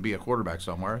he's right. going to be a quarterback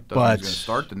somewhere. Doesn't mean he's going to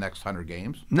start the next 100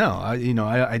 games. No,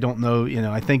 I don't know.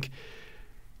 I think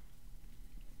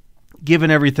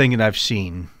given everything that I've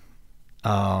seen,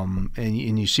 and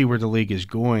you see where the league is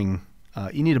going,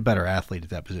 you need a better athlete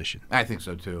at that position. I think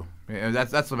so too.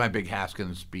 That's my big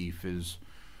Haskins beef is.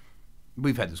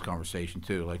 We've had this conversation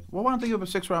too. Like, well, why don't they give a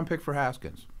 6th-round pick for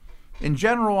Haskins? In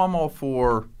general, I'm all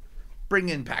for. Bring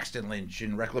in Paxton Lynch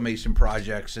and reclamation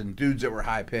projects and dudes that were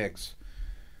high picks.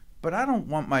 But I don't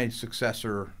want my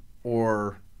successor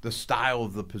or the style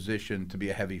of the position to be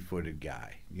a heavy-footed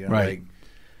guy. Right.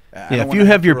 If you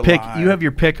have your pick, you have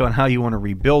your pick on how you want to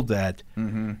rebuild that.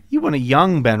 Mm-hmm. You want a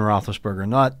young Ben Roethlisberger,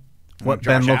 not what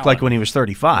Ben looked like when he was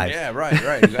 35. Yeah,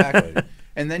 right, exactly.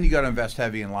 And then you got to invest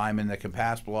heavy in linemen that can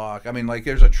pass block. I mean,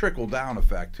 there's a trickle-down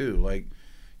effect, too.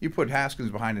 You put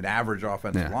Haskins behind an average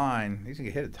offensive line, he's going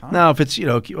to get hit a ton. Now, if it's,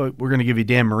 we're going to give you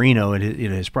Dan Marino at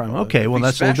his prime, okay, well,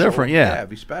 that's special. A little different, yeah. Yeah,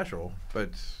 be special.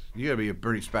 But you got to be a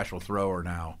pretty special thrower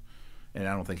now, and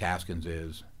I don't think Haskins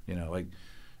is.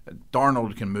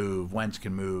 Darnold can move, Wentz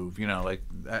can move.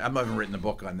 I've not even written the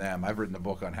book on them. I've written the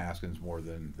book on Haskins more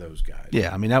than those guys.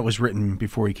 Yeah, I mean, that was written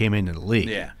before he came into the league.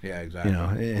 Yeah, exactly.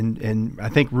 And I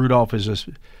think Rudolph is a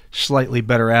slightly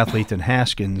better athlete than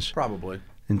Haskins. Probably.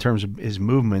 In terms of his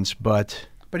movements, but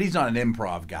he's not an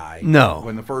improv guy. No.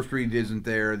 When the first read isn't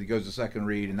there, he goes to second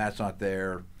read, and that's not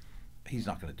there, he's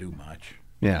not going to do much.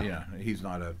 Yeah. He's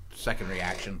not a second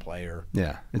reaction player.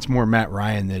 Yeah. It's more Matt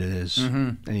Ryan than it is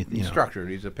anything. He's structured.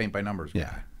 He's a paint-by-numbers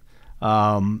guy.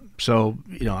 So,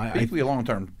 I think be a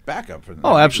long-term backup for them.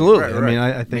 Oh, absolutely. Right. I mean,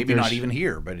 I think maybe not even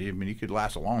here, but he could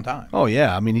last a long time. Oh,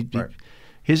 yeah. I mean,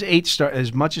 his 8 start,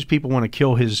 as much as people want to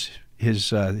kill his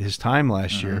time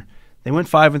last year, they went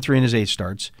 5-3 in his 8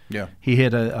 starts. Yeah, he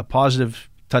had a positive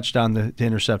touchdown to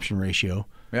interception ratio.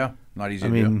 Yeah, not easy. I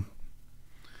mean,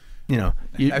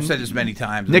 I've said this many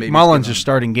times. Nick Mullins is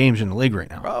starting games in the league right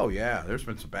now. Oh yeah, there's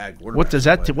been some bad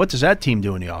quarterbacks. What does that team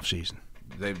do in the offseason?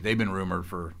 They've been rumored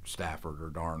for Stafford or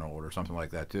Darnold or something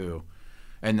like that too,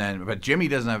 but Jimmy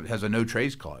has a no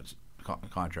trades clause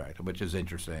contract, which is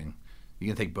interesting. You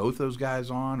can take both those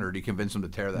guys on, or do you convince them to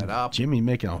tear that up? Jimmy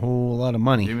making a whole lot of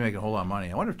money.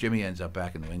 I wonder if Jimmy ends up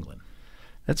back in New England.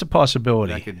 That's a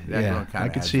possibility. I could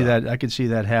see that. I could see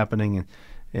that happening,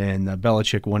 and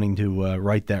Belichick wanting to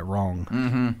right that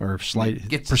wrong or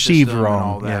perceived wrong. And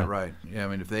all that, right? Yeah, I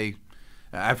mean, if they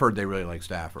I've heard they really like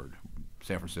Stafford,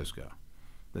 San Francisco.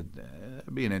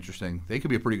 That'd be an interesting. They could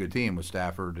be a pretty good team with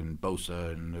Stafford and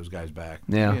Bosa and those guys back.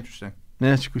 Yeah, it'd be interesting.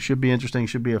 Yeah, it should be interesting.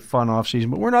 Should be a fun offseason,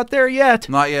 but we're not there yet.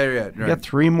 Not yet. Right. We got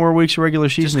 3 more weeks of regular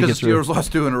season to get through. Just because the Steelers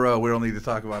lost 2 in a row, we don't need to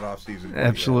talk about offseason.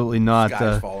 Absolutely not.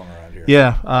 Sky's falling around here.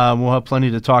 Yeah, we'll have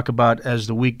plenty to talk about as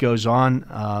the week goes on.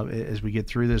 As we get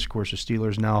through this, of course, the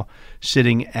Steelers now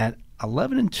sitting at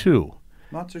 11-2.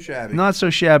 Not so shabby. Not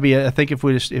so shabby. I think if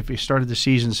we started the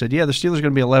season and said, yeah, the Steelers are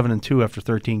going to be 11-2 after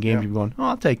 13 games, you'd be going, oh,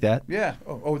 I'll take that. Yeah.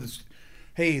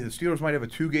 Hey, the Steelers might have a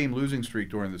 2-game losing streak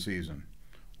during the season.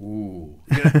 Ooh.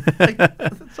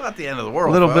 It's not the end of the world.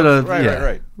 A little bit of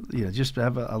right. Yeah, just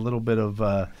have a little bit of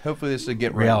hopefully this will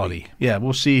get reality. Yeah,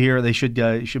 we'll see here. They should be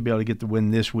able to get the win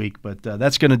this week, but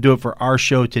that's going to do it for our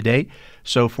show today.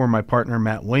 So for my partner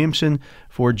Matt Williamson,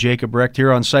 for Jacob Recht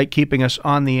here on site keeping us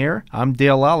on the air, I'm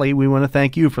Dale Lally. We want to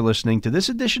thank you for listening to this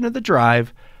edition of The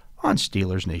Drive on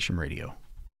Steelers Nation Radio.